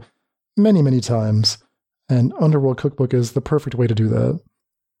Steelseeker many, many times. And Underworld Cookbook is the perfect way to do that.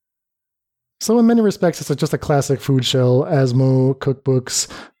 So in many respects, it's just a classic food shell, Asmo, cookbooks,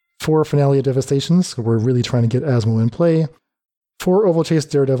 4 Finale of Devastation, so we're really trying to get Asmo in play, 4 Ovalchase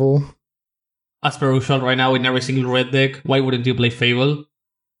Daredevil. As per usual, right now in every single red deck, why wouldn't you play Fable?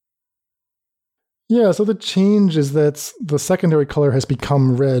 Yeah, so the change is that the secondary color has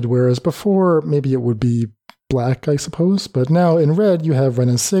become red, whereas before maybe it would be black, I suppose. But now in red, you have Wrenn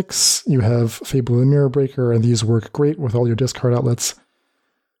and 6, you have Fable the Mirror Breaker, and these work great with all your discard outlets.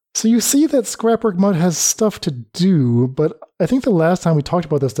 So you see that Scrapwork Mutt has stuff to do, but I think the last time we talked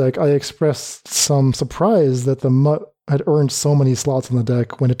about this deck, I expressed some surprise that the Mutt had earned so many slots in the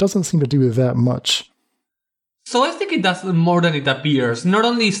deck when it doesn't seem to do that much. So I think it does more than it appears. Not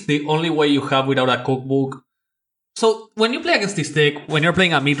only is the only way you have without a cookbook. So when you play against this deck, when you're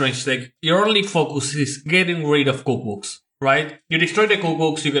playing a mid-range deck, your only focus is getting rid of cookbooks, right? You destroy the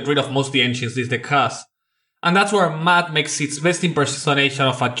cookbooks, you get rid of most of the engines this deck has. And that's where Mutt makes its best impersonation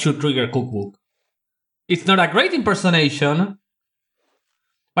of a 2-trigger cookbook. It's not a great impersonation,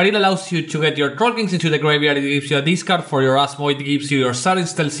 but it allows you to get your Trollkings into the graveyard, it gives you a discard for your Asmo, it gives you your Saren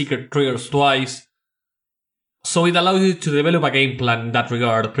Steelseeker triggers twice. So it allows you to develop a game plan in that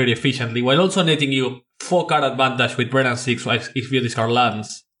regard pretty efficiently, while also netting you 4-card advantage with Wrenn and 6 if you discard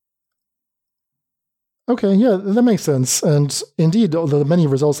lands. Okay, yeah, that makes sense. And indeed, the many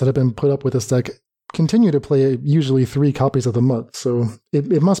results that have been put up with this deck continue to play usually 3 copies of the Mutt, so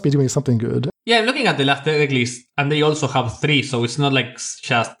it must be doing something good. Yeah, I'm looking at the last deck list, and they also have 3, so it's not like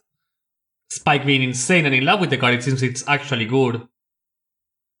just Spike being insane and in love with the card, it seems it's actually good.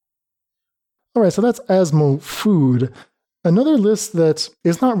 Alright, so that's Asmo Food. Another list that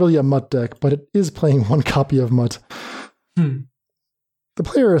is not really a Mutt deck, but it is playing 1 copy of Mutt. The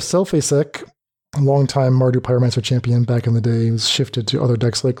player Selphasek, a longtime Mardu Pyromancer champion back in the day, was shifted to other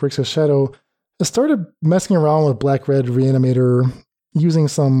decks like Grixis Shadow, has started messing around with Black-Red Reanimator using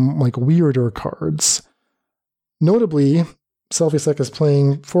some weirder cards. Notably, Selphasek is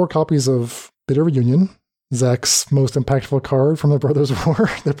playing 4 copies of Bitter Reunion, Zach's most impactful card from the Brothers' War.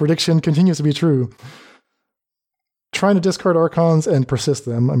 The prediction continues to be true. Trying to discard Archons and persist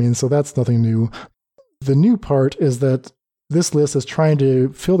them, so that's nothing new. The new part is that this list is trying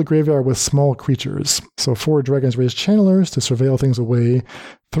to fill the graveyard with small creatures. So 4 Dragon's Rage Channelers to surveil things away,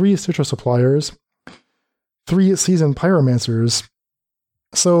 3 Citra Suppliers, 3 Seasoned Pyromancers.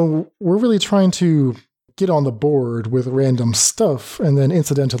 So we're really trying to get on the board with random stuff and then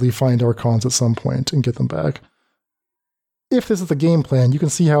incidentally find Archons at some point and get them back. If this is the game plan, you can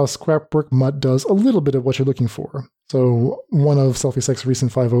see how Scrapwork Mutt does a little bit of what you're looking for. So one of Selphiesek's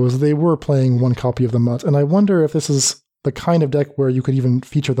recent 5-0s, they were playing 1 copy of the Mutt, and I wonder if this is the kind of deck where you could even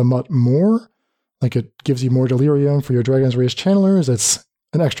feature the Mutt more. Like it gives you more Delirium for your Dragon's Rage Channelers, it's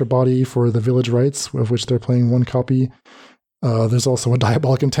an extra body for the Village Rites, of which they're playing 1 copy. There's also a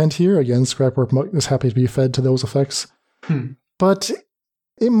Diabolic Intent here. Again, Scrapwork Mutt is happy to be fed to those effects. But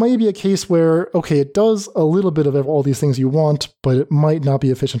it might be a case where, okay, it does a little bit of all these things you want, but it might not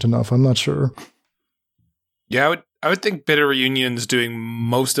be efficient enough. I'm not sure. Yeah, I would think Bitter Reunion's doing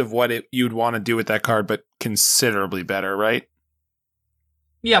most of what you'd want to do with that card, but considerably better, right?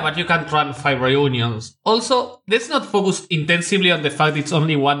 Yeah, but you can't run 5 reunions. Also, let's not focus intensively on the fact it's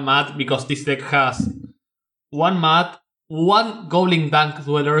only 1 Mutt, because this deck has 1 Mutt, 1 Goblin Dank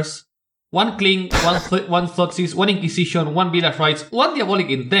Dwellers, 1 Cling, 1 Thoughtseize, 1 Inquisition, 1 Village Rites, 1 Diabolic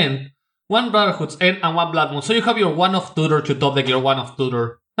Intent, 1 Brotherhood's End, and 1 Blood Moon. So you have your 1 of Tutor to top deck your 1 of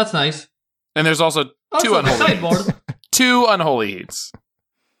Tutor. That's nice. And there's also two Also, the unholy sideboard. heats. Two unholy heats.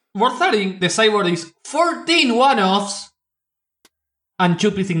 Worth adding, the sideboard is 14 one-offs and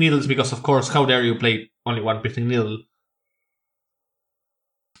 2 Pithing Needles because, of course, how dare you play only one Pithing Needle?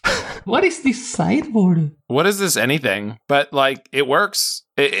 What is this sideboard? What is this anything? But, like, it works.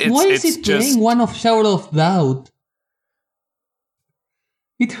 Why is it's it just playing one of Shower of Doubt?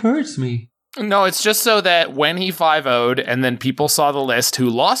 It hurts me. No, it's just so that when he 5-0'd and then people saw the list who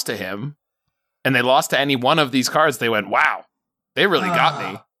lost to him, and they lost to any one of these cards, they went, wow, they really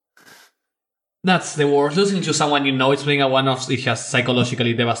got me. That's the worst. Losing to someone you know is playing a one-off is just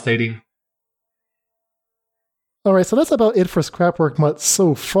psychologically devastating. All right, so that's about it for Scrapwork Mutt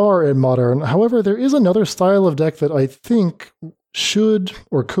so far in Modern. However, there is another style of deck that I think should,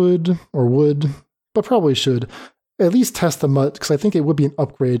 or could, or would, but probably should, at least test the Mutt, because I think it would be an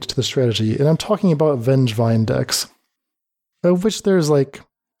upgrade to the strategy. And I'm talking about Vengevine decks, of which there's like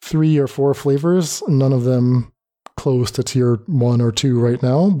 3 or 4 flavors, none of them close to tier 1 or 2 right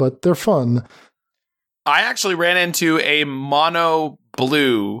now, but they're fun. I actually ran into a mono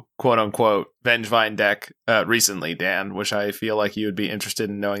blue, quote unquote, Vengevine deck recently, Dan, which I feel like you would be interested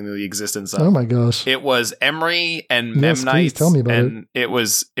in knowing the existence of. Oh my gosh. It was Emery and Yes, Memnites, please tell me about and it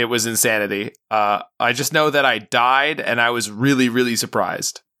was insanity. I just know that I died, and I was really, really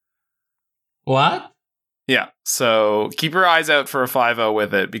surprised. What? Yeah, so keep your eyes out for a 5-0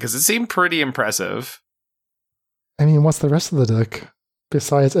 with it, because it seemed pretty impressive. I mean, what's the rest of the deck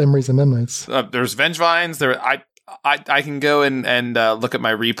besides Emery's and Memnites? There's Vengevines. I can go and look at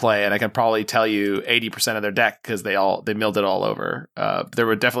my replay, and I can probably tell you 80% of their deck because they milled it all over. There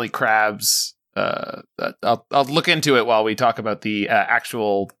were definitely crabs. I'll look into it while we talk about the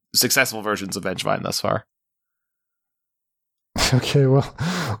actual successful versions of Vengevine thus far. Okay, well,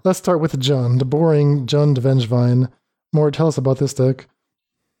 let's start with Jund, the boring Jund Vengevine. More, tell us about this deck.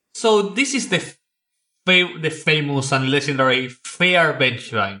 So this is the famous and legendary Fair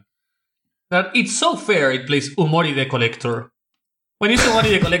Vengevine. That it's so fair it plays Umori the Collector. When you say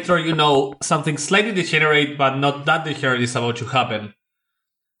Umori the Collector, you know something slightly degenerate, but not that degenerate is about to happen.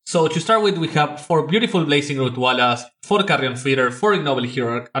 So to start with, we have 4 beautiful Blazing Root Wallace, 4 Carrion Feeder, 4 Ignoble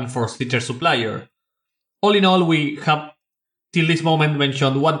Hierarch, and 4 Stitcher Supplier. All in all, we have till this moment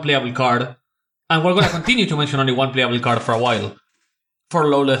mentioned 1 playable card, and we're going to continue to mention only 1 playable card for a while. 4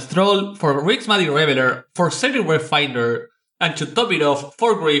 Lawless Troll, 4 Rigsmadi Reveler, 4 Sacred Wayfinder, and to top it off,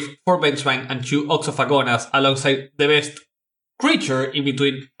 4 Grief, 4 Vengevine, and 2 Ox of Agonas, alongside the best creature in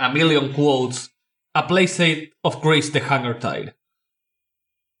between a million quotes, a playset of Grace the Hunger Tide.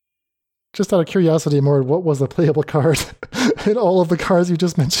 Just out of curiosity, Mord, what was the playable card in all of the cards you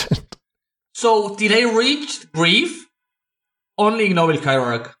just mentioned? So, did I reach Grief? Only Ignoble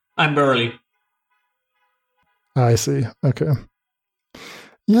Hierarch, and barely. I see. Okay.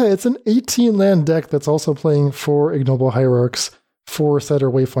 Yeah, it's an 18-land deck that's also playing 4 Ignoble Hierarchs, 4 Setter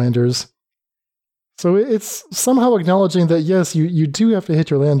Wayfinders. So it's somehow acknowledging that, yes, you do have to hit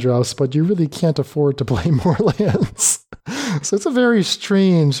your land drops, but you really can't afford to play more lands. So it's a very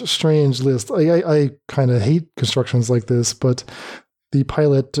strange list. I kind of hate constructions like this, but the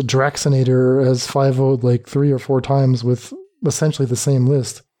pilot Draxinator has 5-0'd like 3 or 4 times with essentially the same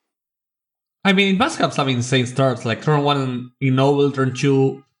list. I mean, it must have some insane starts, like turn 1 Ignoble, turn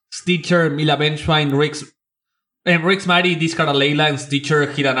 2 Stitcher, Mila Vengevine, Rigsmadi, discard a Layla, and Stitcher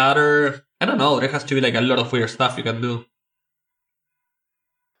hit another. I don't know, there has to be like a lot of weird stuff you can do.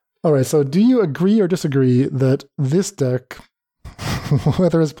 Alright, so do you agree or disagree that this deck,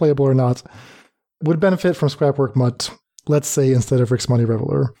 whether it's playable or not, would benefit from Scrapwork Mutt, let's say, instead of Rigsmadi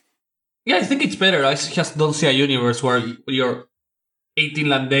Reveler? Yeah, I think it's better. I just don't see a universe where your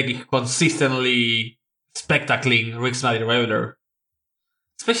 18-land deck is consistently spectacling Rigsmadi Reveler.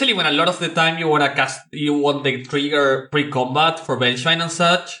 Especially when a lot of the time you want the trigger pre-combat for Vengevine and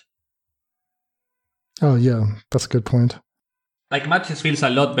such. Oh yeah, that's a good point. Like, matches feels a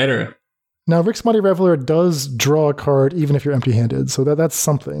lot better. Now, Rigsmadi Reveler does draw a card even if you're empty-handed, so that's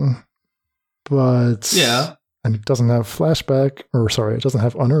something. But yeah, and it doesn't have flashback, it doesn't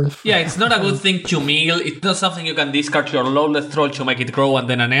have unearth. Yeah, it's not a good thing to mill. It's not something you can discard your Lawless Troll to make it grow and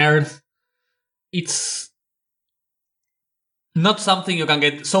then unearth. It's not something you can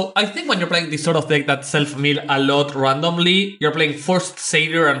get. So I think when you're playing this sort of deck that self-mill a lot randomly, you're playing 4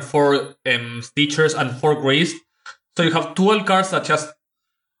 Savior and 4 Stitchers and 4 Grace. So you have 12 cards that just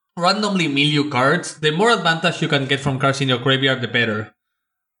randomly mill you cards. The more advantage you can get from cards in your graveyard, the better.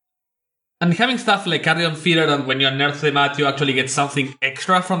 And having stuff like Carrion Feeder, and when you unearth the mat, you actually get something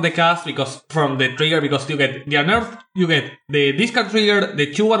extra from the cast, from the trigger, because you get the unearth, you get the discard trigger, the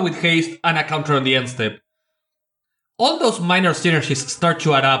 2-1 with haste, and a counter on the end step. all those minor synergies start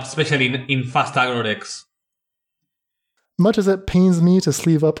to add up, especially in fast aggro decks. Much as it pains me to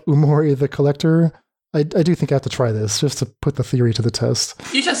sleeve up Umori the Collector, I do think I have to try this, just to put the theory to the test.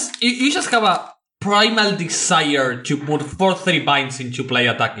 You just have a primal desire to put 4/3 binds into play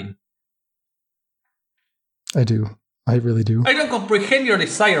attacking. I do. I really do. I don't comprehend your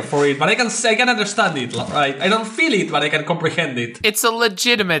desire for it, but I can understand it, right? I don't feel it, but I can comprehend it. It's a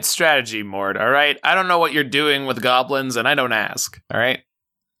legitimate strategy, Mort, all right? I don't know what you're doing with goblins, and I don't ask, all right?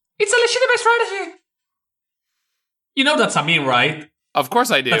 It's a legitimate strategy. You know that's a meme, right? Of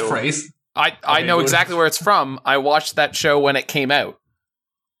course I do. That phrase. I know exactly where it's from. I watched that show when it came out.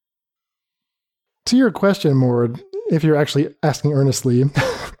 To your question, Mord, if you're actually asking earnestly,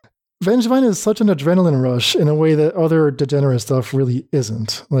 Vengevine is such an adrenaline rush in a way that other degenerate stuff really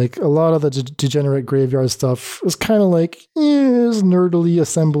isn't. Like, a lot of the degenerate graveyard stuff is kind of like, is nerdily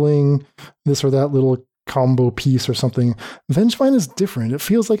assembling this or that little combo piece or something. Vengevine is different. It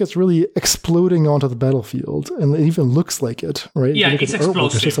feels like it's really exploding onto the battlefield, and it even looks like it, right? Yeah, it's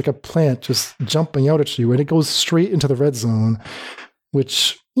explosive. It's just like a plant just jumping out at you, and it goes straight into the red zone,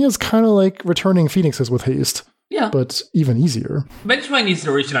 which is kind of like returning phoenixes with haste. Yeah, but even easier. Vengevine is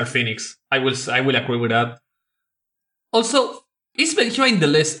the original Phoenix. I will agree with that. Also, is Vengevine the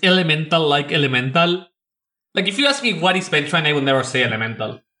less elemental like elemental? Like, if you ask me what is Vengevine, I will never say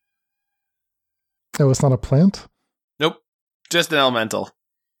elemental. Oh, it's not a plant? Nope. Just an elemental.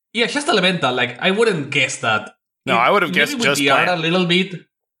 Yeah, just elemental. Like, I wouldn't guess that. No, I would have guessed just plant. A little bit.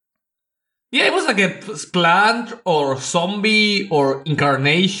 Yeah, it was like a plant or zombie or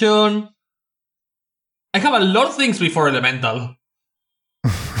incarnation. I have a lot of things before elemental.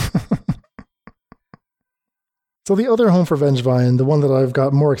 So the other home for Vengevine, the one that I've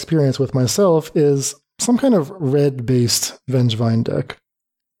got more experience with myself, is some kind of red-based Vengevine deck.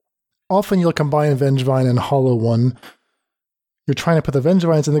 Often you'll combine Vengevine and Hollow One. You're trying to put the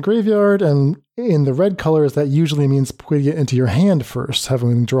Vengevines in the graveyard, and in the red colors, that usually means putting it into your hand first, having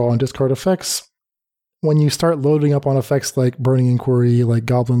them draw and discard effects. When you start loading up on effects like Burning Inquiry, like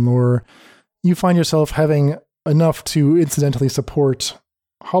Goblin Lore, you find yourself having enough to incidentally support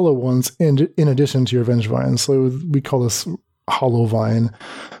Hollow Ones in addition to your Vengevine. So we call this Hollow Vine,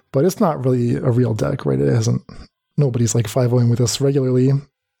 but it's not really a real deck, right? It hasn't. Nobody's like 5-0ing with us regularly.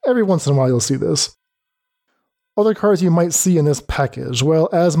 Every once in a while you'll see this. Other cards you might see in this package. Well,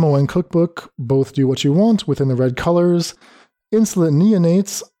 Asmo and Cookbook both do what you want within the red colors. Insolent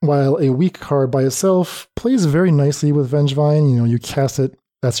Neonates, while a weak card by itself, plays very nicely with Vengevine. You know, you cast it,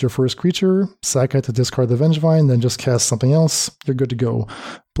 that's your first creature, sack it to discard the Vengevine, then just cast something else, you're good to go.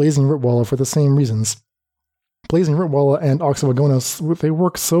 Blazing Rootwalla for the same reasons. Blazing Rootwalla and Ox of Agonas, they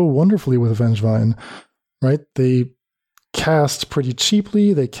work so wonderfully with Vengevine, right? They cast pretty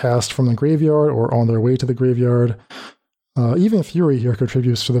cheaply, they cast from the graveyard or on their way to the graveyard. Even Fury here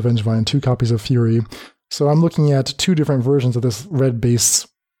contributes to the Vengevine, 2 copies of Fury. So I'm looking at 2 different versions of this red-based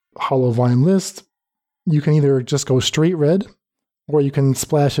Hollow Vine list. You can either just go straight red, or you can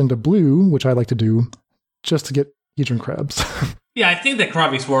splash into blue, which I like to do, just to get Hedron Crabs. Yeah, I think the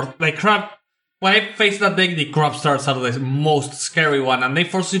crab is worth... Like, crab... When I face that deck, the crab starts out the most scary one, and they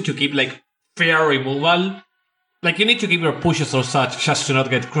force you to keep, like, fair removal. Like, you need to keep your pushes or such just to not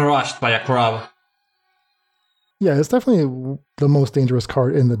get crushed by a crab. Yeah, it's definitely the most dangerous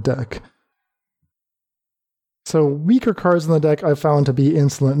card in the deck. So, weaker cards in the deck I found to be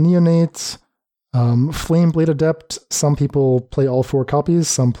Insolent Neonates, Flameblade Adept. Some people play all 4 copies,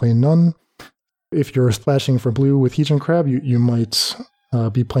 some play none. If you're splashing for blue with Hedron Crab, you might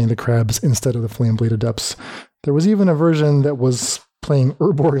be playing the crabs instead of the Flameblade Adepts. There was even a version that was playing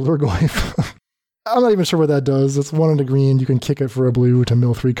Urborg Lurgoyf. I'm not even sure what that does. It's 1 and a green. You can kick it for a blue to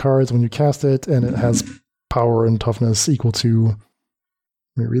mill 3 cards when you cast it, and it has power and toughness equal to...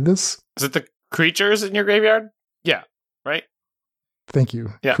 Let me read this. Is it the creatures in your graveyard? Yeah, right? Thank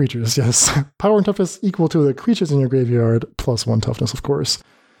you. Yeah. Creatures, yes. Power and toughness equal to the creatures in your graveyard, plus 1 toughness, of course.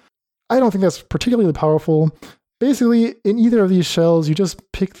 I don't think that's particularly powerful. Basically, in either of these shells, you just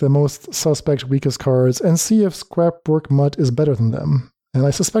pick the most suspect, weakest cards and see if Scrapwork Mutt is better than them. And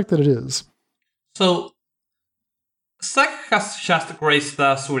I suspect that it is. So, Zach has just graced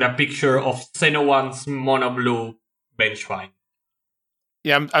us with a picture of Xenowan's mono blue Vengevine.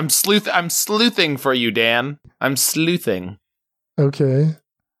 Yeah, I'm sleuthing for you, Dan. I'm sleuthing. Okay.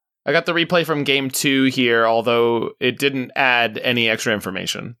 I got the replay from game 2 here, although it didn't add any extra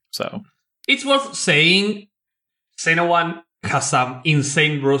information, so. It's worth saying, Xenowan has some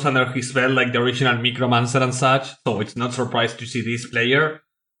insane brews under his belt, like the original Micromancer and such, so it's not surprised to see this player.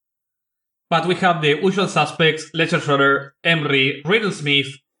 But we have the usual suspects, Ledger Shredder, Emry,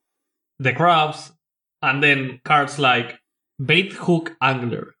 Riddlesmith, the Crabs, and then cards like Bait Hook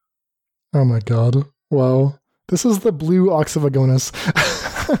Angler. Oh my god. Wow. This is the blue Ox of Agonis.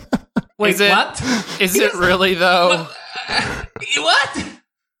 Wait, what? Is it really, though? What?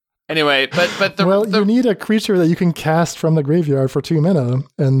 Anyway, but you need a creature that you can cast from the graveyard for 2 mana,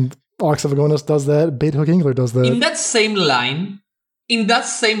 and Ox of Agonis does that, Bait Hook Angler does that. In that same line,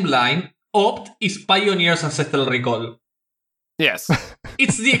 Opt is Pioneer's Ancestral Recall. Yes.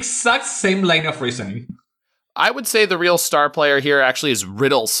 It's the exact same line of reasoning. I would say the real star player here actually is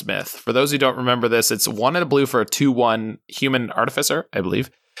Riddlesmith. For those who don't remember this, it's 1 and a blue for a 2/1 human artificer, I believe.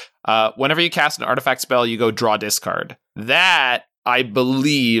 Whenever you cast an artifact spell, you go draw discard. That, I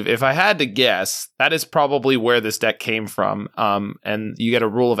believe, if I had to guess, that is probably where this deck came from. And you get a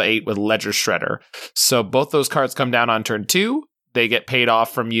rule of 8 with Ledger Shredder. So both those cards come down on turn 2. They get paid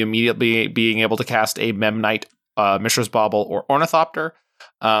off from you immediately being able to cast a Memnite, Mishra's Bauble, or Ornithopter.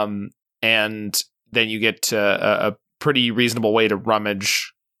 And then you get a pretty reasonable way to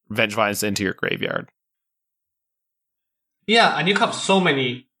rummage Vengevines into your graveyard. Yeah, and you have so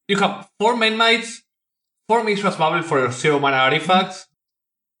many. You have 4 Memnites, 4 Mishra's Bauble for your 0-mana artifacts.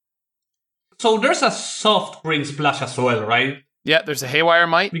 So there's a soft green splash as well, right? Yeah, there's a Haywire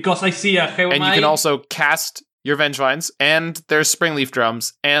Might. Because I see a Haywire And you can also cast your Vengevines, and there's Springleaf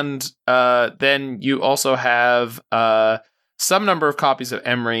Drums, and then you also have some number of copies of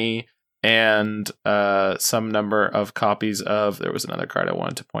Emry, and some number of copies of... There was another card I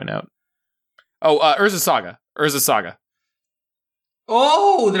wanted to point out. Oh, Urza Saga.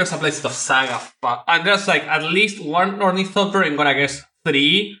 Oh, there's a place of Saga. And there's like at least 1 Ornithopter and gonna guess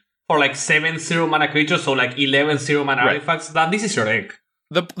 3 for like 7 0-mana creatures, so like 11 0-mana artifacts. Then this is your deck.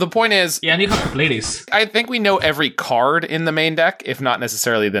 The point is... Yeah, and you have to play this. I think we know every card in the main deck, if not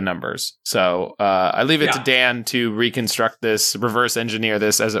necessarily the numbers. So I leave it to Dan to reconstruct this, reverse engineer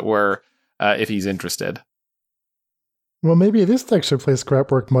this, as it were, if he's interested. Well, maybe this deck should play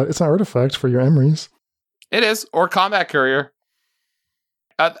Scrapwork Mutt. It's an artifact for your Emrys. It is, or Combat Courier.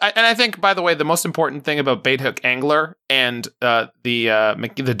 And I think, by the way, the most important thing about Bait Hook Angler and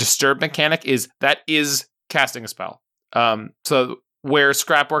the Disturb mechanic is that is casting a spell. So where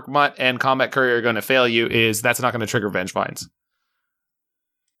Scrapwork Mutt and Combat Courier are going to fail you is that's not going to trigger Vengevines.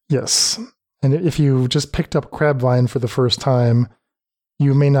 Yes. And if you just picked up Crabvine for the first time,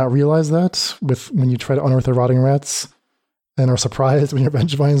 you may not realize that when you try to unearth the Rotting Rats and are surprised when your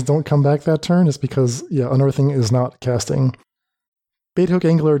Vengevines don't come back that turn. It's because, unearthing is not casting. Bait Hook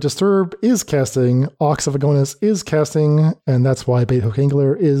Angler Disturb is casting, Ox of Agonis is casting, and that's why Bait Hook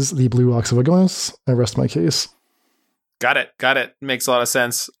Angler is the blue Ox of Agonis. I rest my case. Got it. Makes a lot of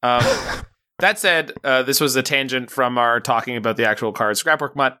sense. That said, this was a tangent from our talking about the actual card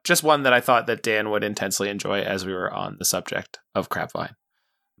Scrapwork Mutt, just one that I thought that Dan would intensely enjoy as we were on the subject of Crabvine.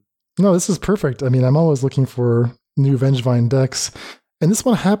 No, this is perfect. I mean, I'm always looking for new Vengevine decks, and this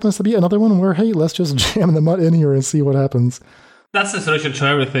one happens to be another one where, hey, let's just jam the Mutt in here and see what happens. That's the solution to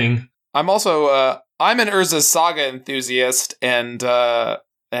everything. I'm also, I'm an Urza Saga enthusiast, and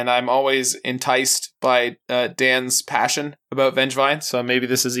I'm always enticed by Dan's passion about Vengevine, so maybe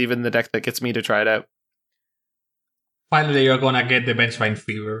this is even the deck that gets me to try it out. Finally, you're gonna get the Vengevine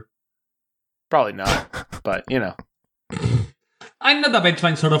fever. Probably not, but, I'm not a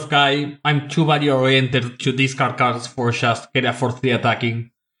Vengevine sort of guy. I'm too value-oriented to discard cards for just get a 4/3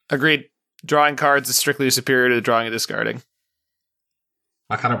 attacking. Agreed. Drawing cards is strictly superior to drawing and discarding.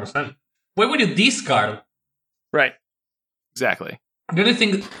 100%. Why would you discard? Right. Exactly. The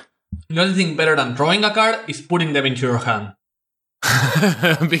only thing better than drawing a card is putting them into your hand.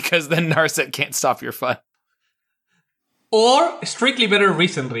 Because then Narset can't stop your fun. Or strictly better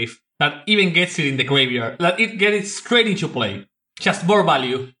Recent Riff, that even gets it in the graveyard. That it gets it straight into play. Just more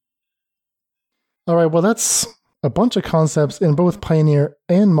value. Alright, well that's a bunch of concepts in both Pioneer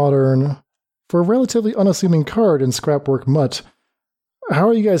and Modern for a relatively unassuming card in Scrapwork Mutt. How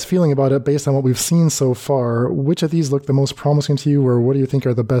are you guys feeling about it based on what we've seen so far? Which of these look the most promising to you, or what do you think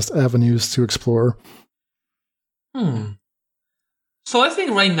are the best avenues to explore? So I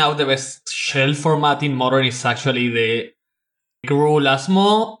think right now the best shell format in Modern is actually the Gru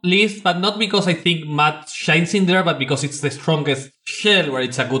Lasmo list, but not because I think Matt shines in there, but because it's the strongest shell where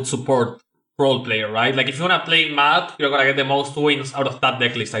it's a good support role player, right? Like if you want to play Matt, you're going to get the most wins out of that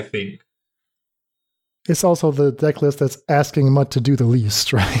deck list, I think. It's also the deck list that's asking Mutt to do the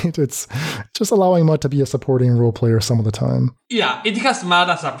least, right? It's just allowing Mutt to be a supporting role player some of the time. Yeah, it has Matt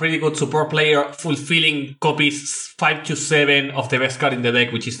as a pretty good support player, fulfilling copies 5 to 7 of the best card in the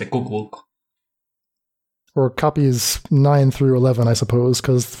deck, which is the Cookbook. Or copies 9 through 11, I suppose,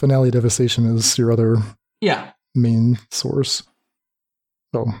 because Finale Devastation is your other main source.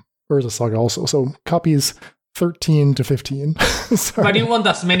 So, Urza Saga also. So copies 13 to 15. But you want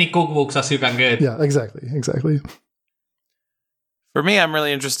as many cookbooks as you can get. Yeah, exactly. For me, I'm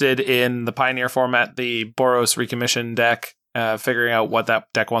really interested in the Pioneer format, the Boros Recommission deck, figuring out what that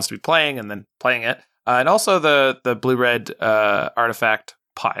deck wants to be playing and then playing it. And also the blue-red artifact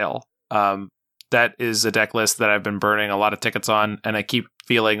pile. That is a deck list that I've been burning a lot of tickets on, and I keep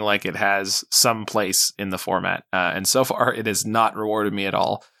feeling like it has some place in the format. And so far, it has not rewarded me at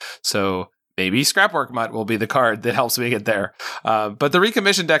all. So maybe Scrapwork Mutt will be the card that helps me get there. But the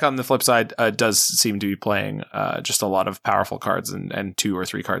Recommission deck on the flip side does seem to be playing just a lot of powerful cards and 2 or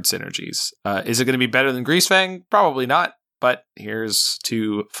 3 card synergies. Is it going to be better than Greasefang? Probably not, but here's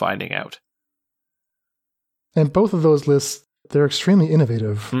to finding out. And both of those lists, they're extremely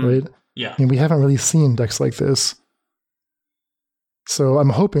innovative, right? Yeah. And we haven't really seen decks like this. So I'm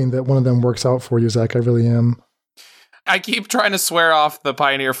hoping that one of them works out for you, Zach. I really am. I keep trying to swear off the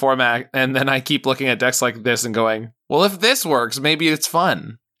Pioneer format, and then I keep looking at decks like this and going, well, if this works, maybe it's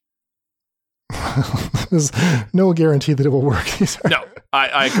fun. There's no guarantee that it will work. No,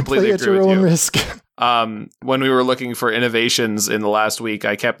 I completely Play at agree your with own you. risk. When we were looking for innovations in the last week,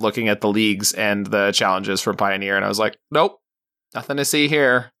 I kept looking at the leagues and the challenges from Pioneer, and I was like, nope, nothing to see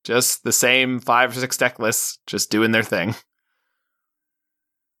here. Just the same 5 or 6 deck lists, just doing their thing.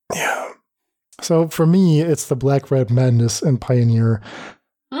 Yeah. So for me, it's the Black-Red Madness and Pioneer.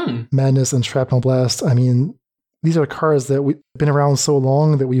 Madness and Shrapnel Blast. I mean, these are cards that we've been around so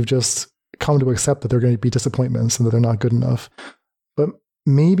long that we've just come to accept that they're going to be disappointments and that they're not good enough. But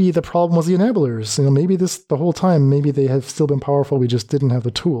maybe the problem was the enablers. Maybe the whole time, maybe they have still been powerful. We just didn't have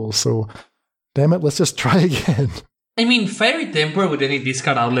the tools. So, damn it, let's just try again. I mean, Fairy Temper with any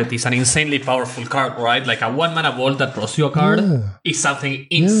discard outlet is an insanely powerful card, right? Like a 1-mana vault that draws you a card is something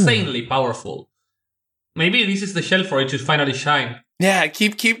insanely powerful. Maybe this is the shell for it to finally shine. Yeah,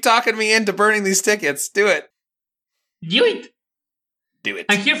 keep talking me into burning these tickets. Do it. Do it. Do it.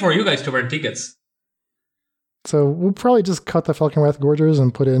 I'm here for you guys to burn tickets. So we'll probably just cut the Falconwrath Gorgers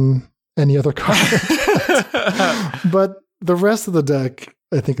and put in any other card. But the rest of the deck,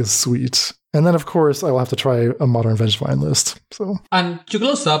 I think, is sweet. And then, of course, I will have to try a Modern Vengevine list. So, and to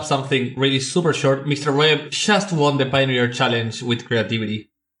close up something really super short, Mr. Webb just won the Pioneer Challenge with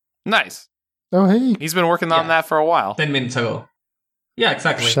creativity. Nice. Oh, hey. He's been working on that for a while. 10 minutes ago. Yeah,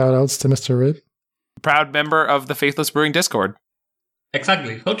 exactly. Shout-outs to Mr. Rib. Proud member of the Faithless Brewing Discord.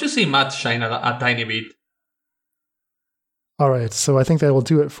 Exactly. Hope to see Matt shine a tiny bit. All right, so I think that will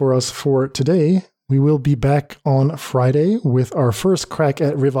do it for us for today. We will be back on Friday with our first crack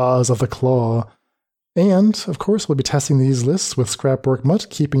at Rivaz of the Claw. And, of course, we'll be testing these lists with Scrapwork Mutt,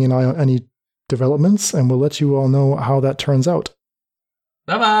 keeping an eye on any developments, and we'll let you all know how that turns out.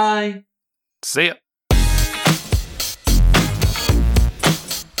 Bye-bye! See ya.